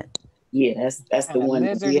like that. Yeah, that's the one.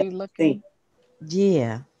 Lizardy looking.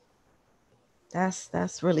 Yeah.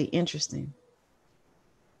 That's really interesting.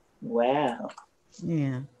 Wow.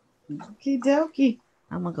 Yeah. Okie dokie.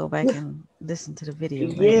 I'm gonna go back and listen to the video.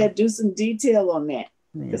 Yeah, do some detail on that.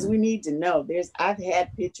 Because we need to know. I've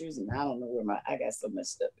had pictures and I don't know where I got so much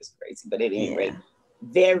stuff. It's crazy. But at any rate,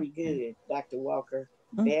 very good, Dr. Walker.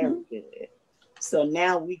 Very good. So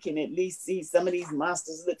now we can at least see some of these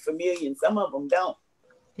monsters look familiar and some of them don't.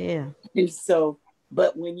 Yeah. And so,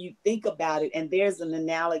 but when you think about it, and there's an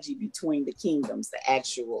analogy between the kingdoms, the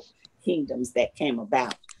actual kingdoms that came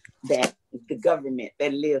about, that the government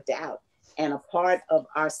that lived out. And a part of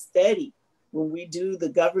our study, when we do the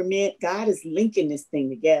government, God is linking this thing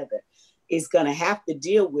together. It's going to have to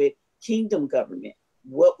deal with kingdom government.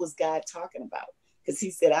 What was God talking about? Because he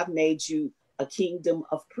said, I've made you a kingdom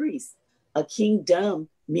of priests. A kingdom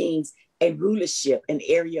means a rulership, an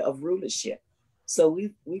area of rulership. So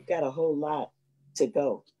we've got a whole lot to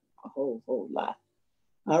go, a whole lot.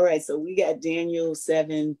 All right, so we got Daniel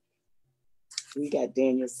 7. We got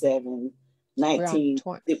Daniel 7, 19.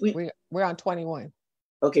 We're on 21.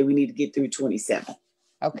 Okay, we need to get through 27.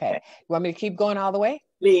 Okay. You want me to keep going all the way?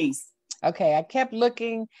 Please. Okay, I kept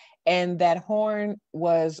looking, and that horn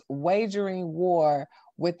was wagering war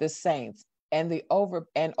with the saints and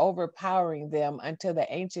overpowering them until the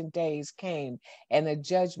ancient days came, and the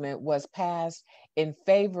judgment was passed in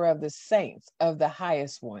favor of the saints of the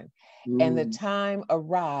highest one. And the time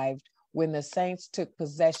arrived when the saints took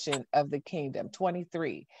possession of the kingdom.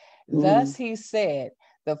 23. Thus he said,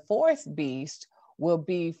 the fourth beast will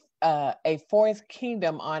be a fourth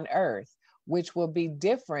kingdom on earth, which will be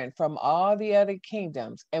different from all the other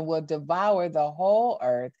kingdoms, and will devour the whole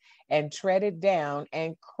earth and tread it down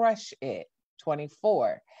and crush it.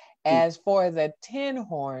 24. As for the 10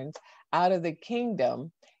 horns, out of the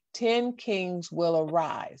kingdom, 10 kings will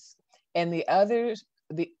arise, and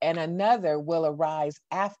another will arise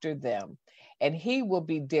after them, and he will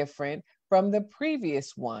be different from the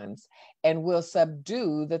previous ones, and will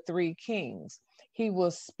subdue the 3 kings. He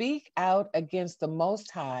will speak out against the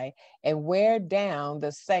Most High and wear down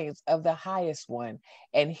the saints of the highest one,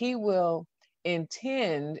 and he will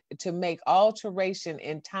intend to make alteration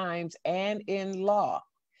in times and in law,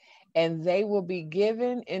 and they will be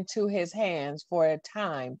given into his hands for a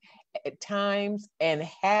time, times and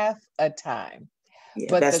half a time. Yeah,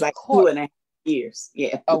 but that's like 2.5 years.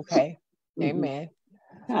 Yeah. Okay. Amen.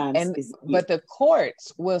 But the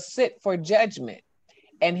courts will sit for judgment,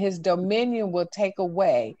 and his dominion will take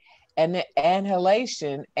away an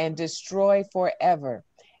annihilation and destroy forever.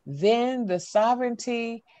 Then the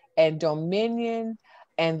sovereignty and dominion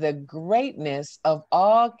and the greatness of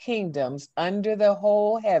all kingdoms under the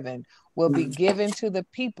whole heaven will be given to the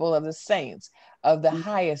people of the saints of the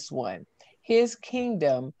highest one. His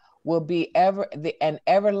kingdom will be an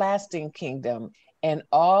everlasting kingdom, and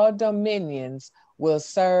all dominions will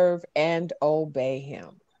serve and obey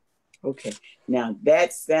him. Okay, now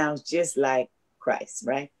that sounds just like Christ,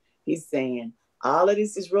 right? He's saying all of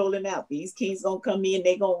this is rolling out. These kings gonna come in,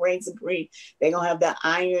 they gonna reign supreme. They gonna have the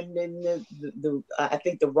iron and the I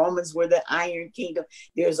think the Romans were the Iron Kingdom.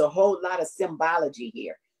 There's a whole lot of symbology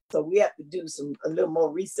here, so we have to do a little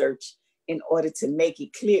more research in order to make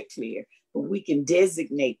it clear. But we can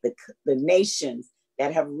designate the nations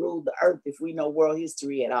that have ruled the earth if we know world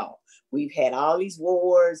history at all. We've had all these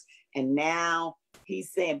wars, and now he's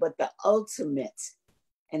saying, but the ultimate,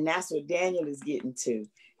 and that's what Daniel is getting to,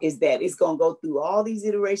 is that it's going to go through all these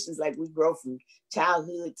iterations, like we grow from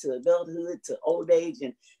childhood to adulthood to old age,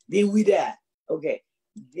 and then we die. Okay,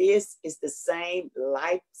 this is the same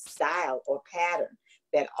lifestyle or pattern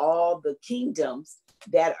that all the kingdoms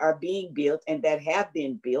that are being built and that have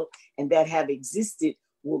been built and that have existed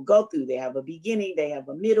will go through. They have a beginning, they have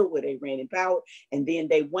a middle where they reign in power, and then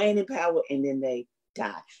they wane in power, and then they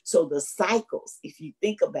die. So the cycles, if you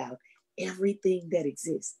think about everything that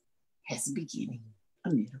exists, has a beginning, a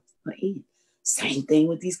middle, an end. Same thing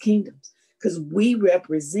with these kingdoms, because we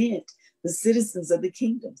represent the citizens of the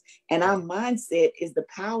kingdoms, and our mindset is the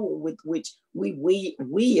power with which we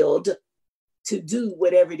wield to do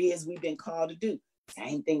whatever it is we've been called to do.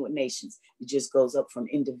 Same thing with nations. It just goes up from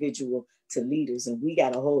individual to leaders, and we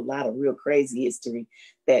got a whole lot of real crazy history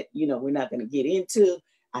that we're not going to get into.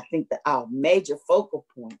 I think that our major focal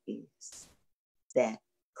point is that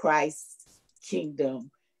Christ's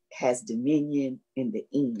kingdom has dominion in the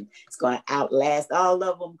end. It's going to outlast all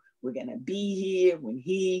of them. We're going to be here when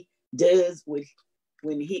he does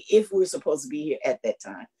if we're supposed to be here at that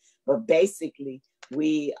time. But basically,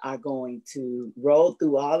 we are going to roll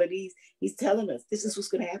through all of these. He's telling us this is what's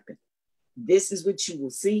going to happen. This is what you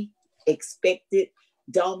will see. Expect it.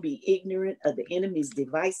 Don't be ignorant of the enemy's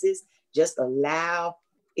devices. Just allow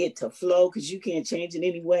it to flow, because you can't change it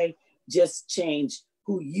anyway. Just change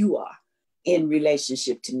who you are in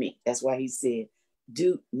relationship to me. That's why he said,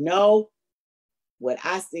 do know what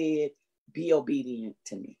I said, be obedient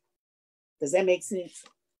to me. Does that make sense?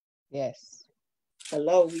 Yes.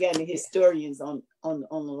 Hello, we got any historians on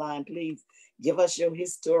the line? Please give us your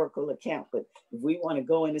historical account. But if we want to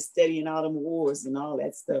go into studying all them wars and all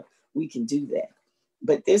that stuff, we can do that.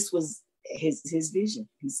 But this was his vision.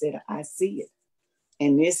 He said, I see it.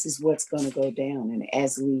 And this is what's going to go down. And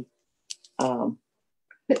as we,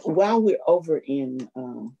 while we're over in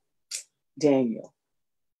Daniel,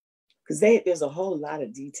 because there's a whole lot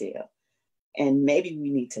of detail, and maybe we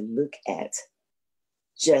need to look at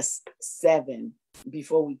just 7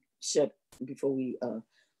 before we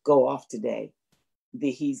go off today.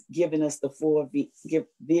 He's given us the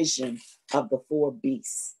vision of the 4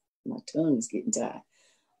 beasts. My tongue is getting tired.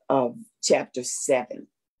 Of chapter 7.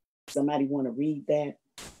 Somebody want to read that?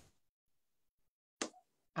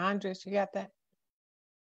 Andress, you got that?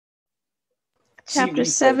 Chapter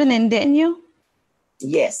 7 in Daniel?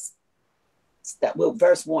 Yes. Well,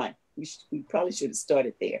 verse 1. We probably should have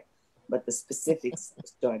started there, but the specifics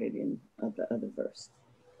started in the other verse.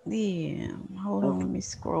 Yeah. Hold on. Let me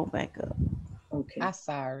scroll back up. Okay. I'm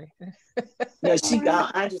sorry. No, she gone.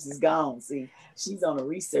 Andress is gone. See, she's on a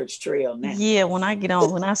research trail now. Yeah, when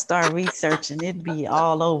I start researching, it'd be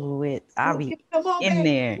all over with. I'll be in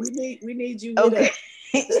there. We need you. Okay.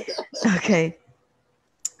 Okay.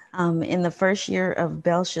 In the first year of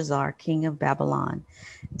Belshazzar, king of Babylon,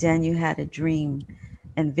 Daniel had a dream,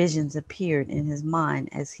 and visions appeared in his mind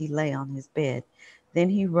as he lay on his bed. Then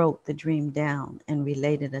he wrote the dream down and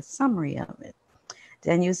related a summary of it.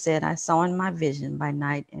 Daniel said, I saw in my vision by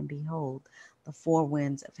night, and behold, the 4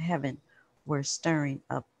 winds of heaven were stirring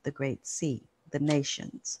up the great sea, the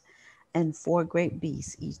nations, and 4 great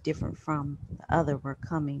beasts, each different from the other, were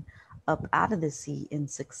coming up out of the sea in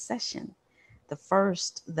succession. The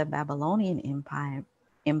first, the Babylonian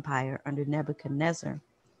empire under Nebuchadnezzar,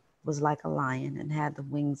 was like a lion and had the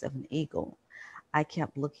wings of an eagle. I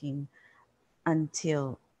kept looking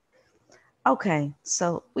until... Okay,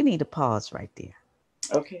 so we need to pause right there.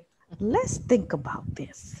 Okay. Let's think about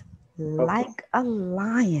this. Like a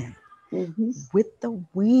lion with the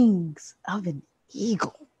wings of an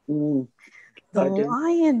eagle. The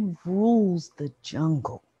lion rules the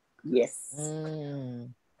jungle. Yes.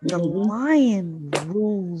 The lion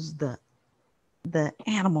rules the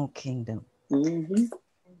animal kingdom.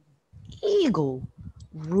 Eagle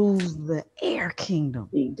rules the air kingdom.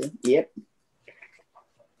 Yep.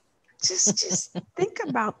 Just think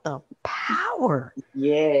about the power.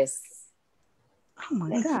 Yes. Oh my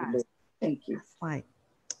Thank God. you, Lord. Thank you. It's like,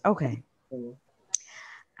 okay.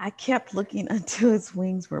 I kept looking until its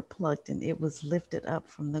wings were plucked and it was lifted up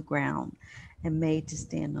from the ground and made to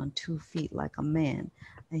stand on 2 feet like a man.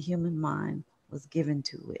 A human mind was given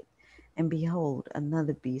to it. And behold,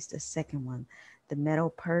 another beast, a second one, the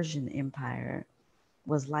Medo-Persian Empire,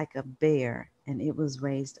 was like a bear, and it was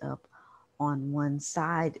raised up on one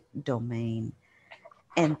side domain,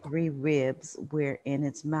 and 3 ribs were in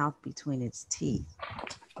its mouth between its teeth,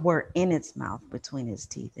 and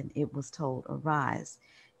it was told, arise,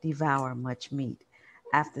 devour much meat.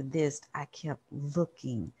 After this I kept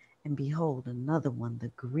looking, and behold, another one, the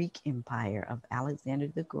Greek Empire of Alexander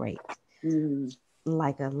the Great,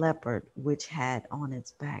 like a leopard, which had on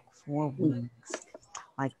its back 4 wings,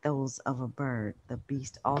 like those of a bird. The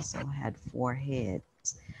beast also had 4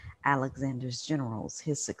 heads. Alexander's generals,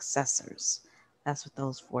 his successors. That's what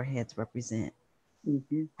those 4 heads represent.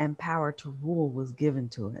 And power to rule was given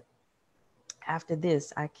to it. After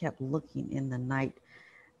this, I kept looking in the night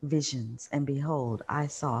visions, and behold, I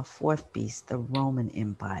saw a 4th beast, the Roman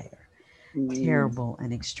Empire, terrible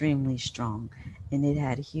and extremely strong, and it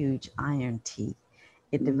had huge iron teeth.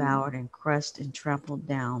 It devoured and crushed and trampled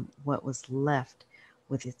down what was left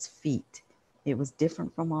with its feet. It was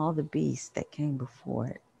different from all the beasts that came before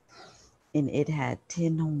it, and it had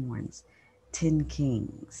 10 horns, 10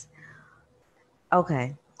 kings.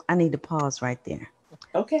 Okay, I need to pause right there.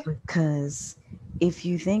 Okay. Because if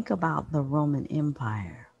you think about the Roman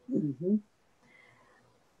Empire,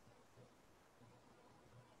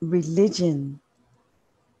 religion,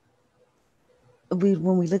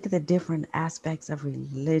 when we look at the different aspects of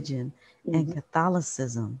religion and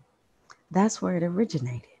Catholicism, that's where it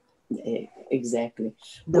originated. Exactly.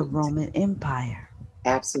 The Roman Empire.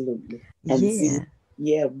 Absolutely. And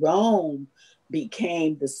Rome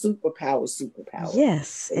became the superpower.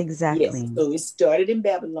 Yes, exactly. Yes. So it started in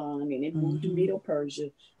Babylon, and it moved to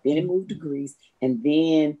Medo-Persia, then it moved to Greece, and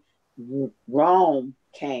then Rome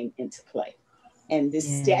came into play. And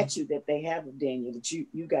this statue that they have of Daniel that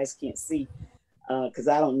you guys can't see, because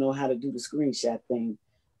I don't know how to do the screenshot thing,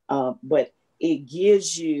 but it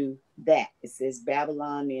gives you that. It says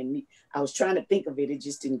Babylon, and I was trying to think of it, it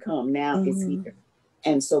just didn't come. Now it's here.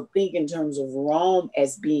 And so think in terms of Rome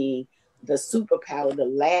as being the superpower, the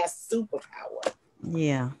last superpower.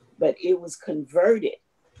 Yeah. But it was converted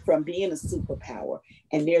from being a superpower.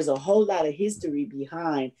 And there's a whole lot of history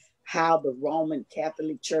behind how the Roman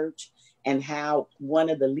Catholic Church and how one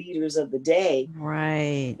of the leaders of the day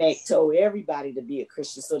they told everybody to be a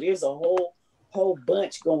Christian. So there's a whole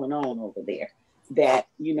bunch going on over there that,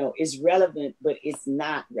 you know, is relevant, but it's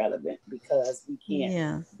not relevant because we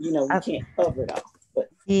can't, we can't cover it all. But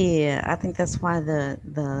I think that's why the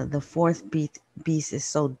 4th beast is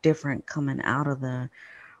so different coming out of the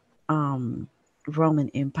Roman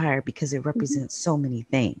Empire, because it represents so many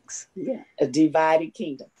things. Yeah, a divided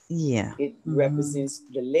kingdom. Yeah. It represents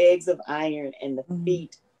the legs of iron and the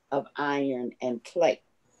feet of iron and clay.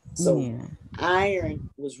 So iron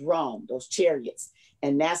was Rome, those chariots,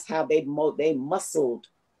 and that's how they muscled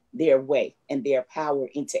their way and their power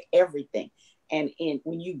into everything. And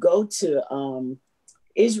when you go to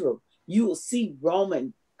Israel, you will see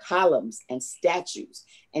Roman columns and statues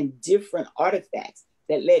and different artifacts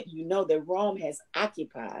that let you know that Rome has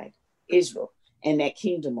occupied Israel and that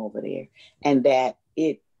kingdom over there, and that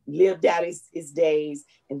it lived out its days,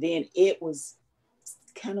 and then it was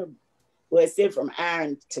kind of, well, it said from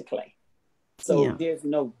iron to clay. So there's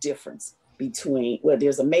no difference between, well,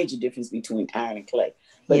 there's a major difference between iron and clay.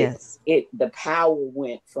 But the power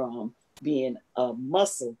went from being a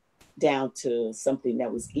muscle down to something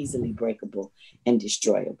that was easily breakable and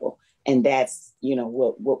destroyable. And that's, you know,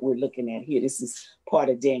 what we're looking at here. This is part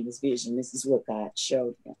of Daniel's vision. This is what God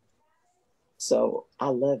showed him. So I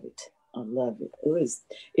love it. I love it.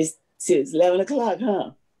 It's 11 o'clock,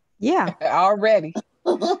 huh? Yeah. Already.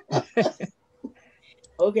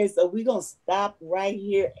 Okay, so we're going to stop right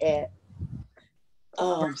here at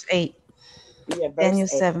verse 8. Yeah, Daniel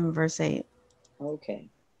 7, verse 8. Okay.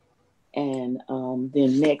 And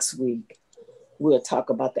then next week, we'll talk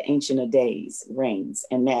about the Ancient of Days reigns.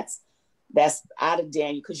 And that's out of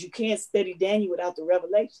Daniel, because you can't study Daniel without the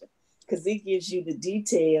revelation, because it gives you the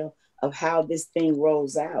detail of how this thing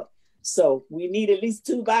rolls out. So we need at least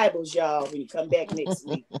 2 Bibles, y'all, when you come back next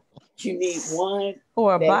week. You need one.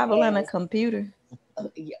 Or a Bible and a computer.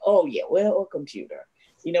 Or computer.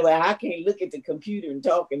 You know, I can't look at the computer and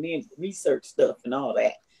talk and then research stuff and all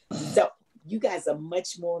that. So you guys are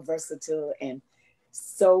much more versatile, and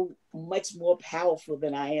so much more powerful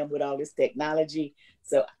than I am with all this technology.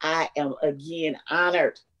 So I am again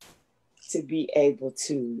honored to be able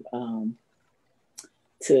to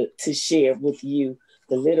share with you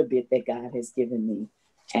the little bit that God has given me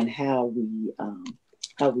and how we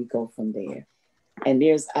go from there. And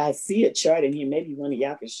I see a chart in here. Maybe one of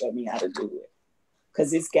y'all can show me how to do it,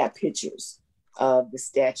 because it's got pictures of the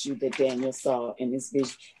statue that Daniel saw in this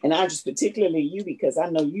vision. And I just particularly you, because I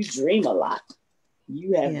know you dream a lot.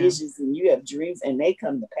 You have visions and you have dreams, and they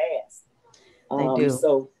come to pass. They do.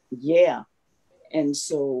 So yeah, and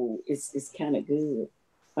so it's kind of good.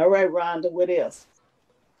 All right, Rhonda, what else?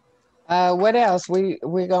 What else? We're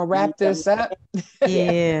gonna wrap this up.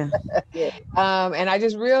 Yeah. Yeah. And I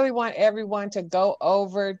just really want everyone to go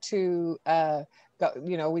over to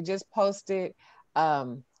we just posted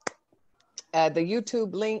the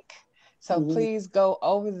YouTube link. So please go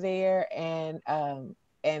over there and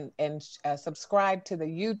subscribe to the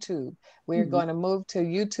YouTube. We're going to move to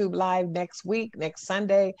YouTube Live next week, next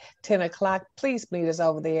Sunday, 10 o'clock. Please meet us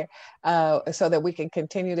over there so that we can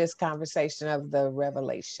continue this conversation of the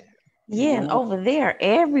revelation. Yeah, and over there,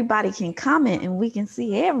 everybody can comment and we can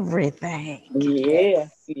see everything. Yeah.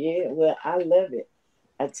 Well, I love it.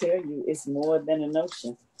 I tell you, it's more than a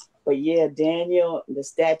notion. But yeah, Daniel, the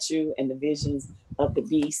statue, and the visions of the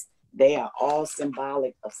beast, they are all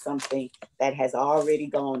symbolic of something that has already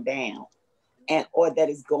gone down or that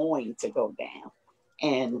is going to go down.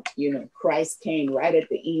 And, Christ came right at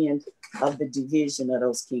the end of the division of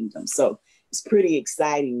those kingdoms. So it's pretty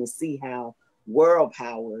exciting to see how world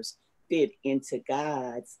powers fit into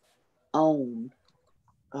God's own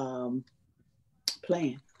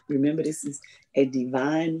plan. Remember, this is a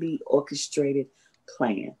divinely orchestrated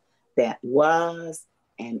plan that was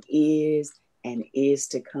and is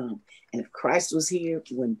to come. And if Christ was here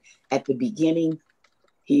at the beginning,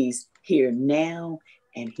 he's here now,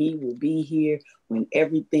 and he will be here when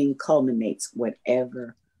everything culminates,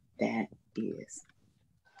 whatever that is.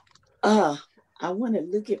 I want to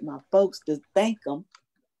look at my folks to thank them.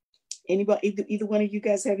 Anybody, either one of you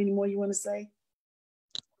guys have any more you want to say?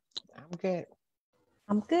 I'm good.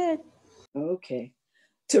 I'm good. Okay.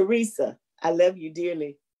 Teresa, I love you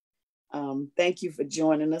dearly. Thank you for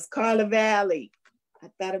joining us. Carla Valley, I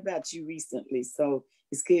thought about you recently, so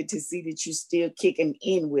it's good to see that you're still kicking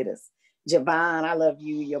in with us. Javon, I love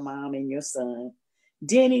you, your mom, and your son.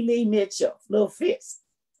 Denny Lee Mitchell, Little Fist.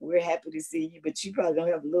 We're happy to see you, but you probably don't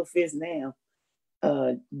have a little fist now.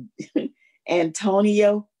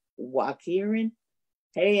 Antonio Wakirin.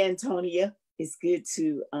 Hey, Antonia. It's good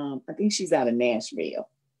to, I think she's out of Nashville.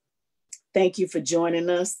 Thank you for joining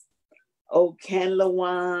us.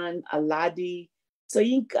 Okanlawan Aladi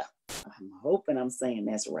Soyinka. I'm hoping I'm saying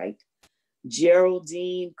that's right.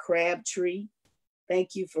 Geraldine Crabtree.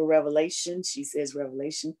 Thank you for Revelation. She says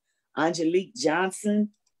Revelation. Angelique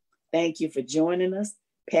Johnson. Thank you for joining us.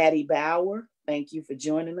 Patty Bauer. Thank you for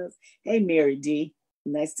joining us. Hey, Mary D.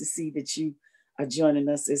 Nice to see that you are joining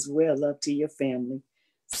us as well. Love to your family.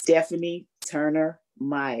 Stephanie Turner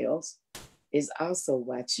Miles is also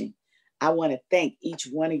watching. I want to thank each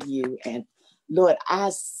one of you. And Lord,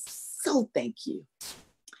 I so thank you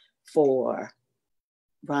for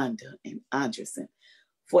Rhonda and Andress,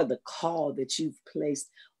 for the call that you've placed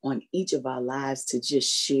on each of our lives to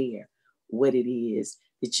just share what it is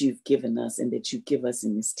that you've given us and that you give us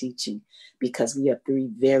in this teaching, because we have three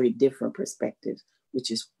very different perspectives,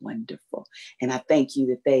 which is wonderful. And I thank you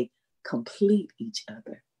that they complete each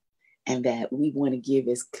other, and that we want to give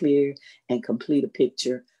as clear and complete a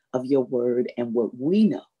picture of your word and what we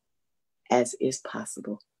know as is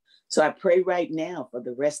possible. So I pray right now for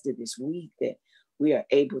the rest of this week that we are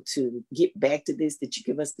able to get back to this, that you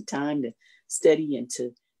give us the time to study and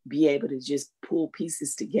to be able to just pull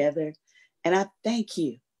pieces together. And I thank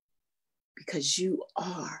you because you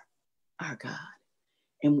are our God,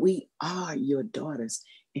 and we are your daughters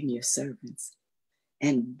and your servants,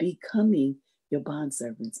 and becoming your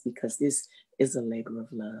bondservants, because this is a labor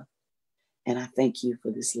of love. And I thank you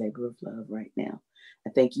for this labor of love right now. I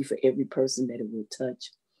thank you for every person that it will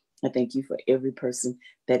touch. I thank you for every person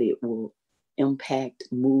that it will impact,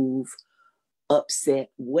 move, upset,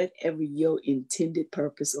 whatever your intended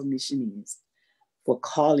purpose or mission is, for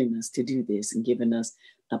calling us to do this and giving us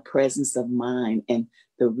a presence of mind and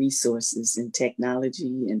the resources and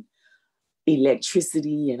technology and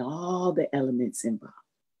electricity and all the elements involved.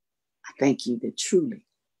 I thank you that truly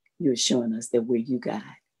you're showing us that where you guide,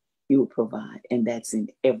 you will provide, and that's in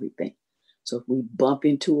everything. So if we bump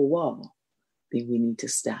into a wall, then we need to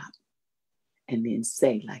stop and then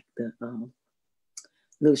say, like the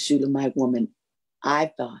little Shulamite woman,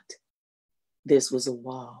 I thought this was a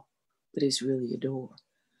wall, but it's really a door.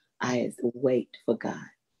 I have to wait for God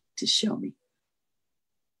to show me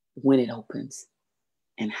when it opens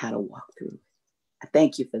and how to walk through it. I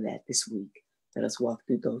thank you for that this week. Let us walk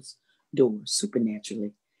through those doors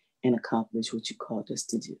supernaturally and accomplish what you called us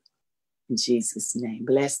to do. In Jesus' name,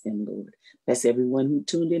 bless them, Lord. Bless everyone who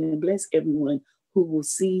tuned in, and bless everyone who will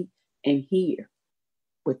see and hear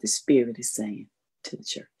what the Spirit is saying to the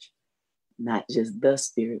church. Not just the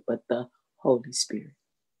Spirit, but the Holy Spirit,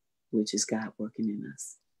 which is God working in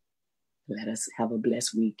us. Let us have a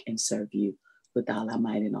blessed week and serve you with all our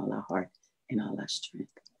might and all our heart and all our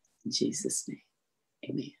strength. In Jesus' name,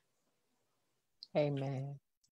 amen. Amen.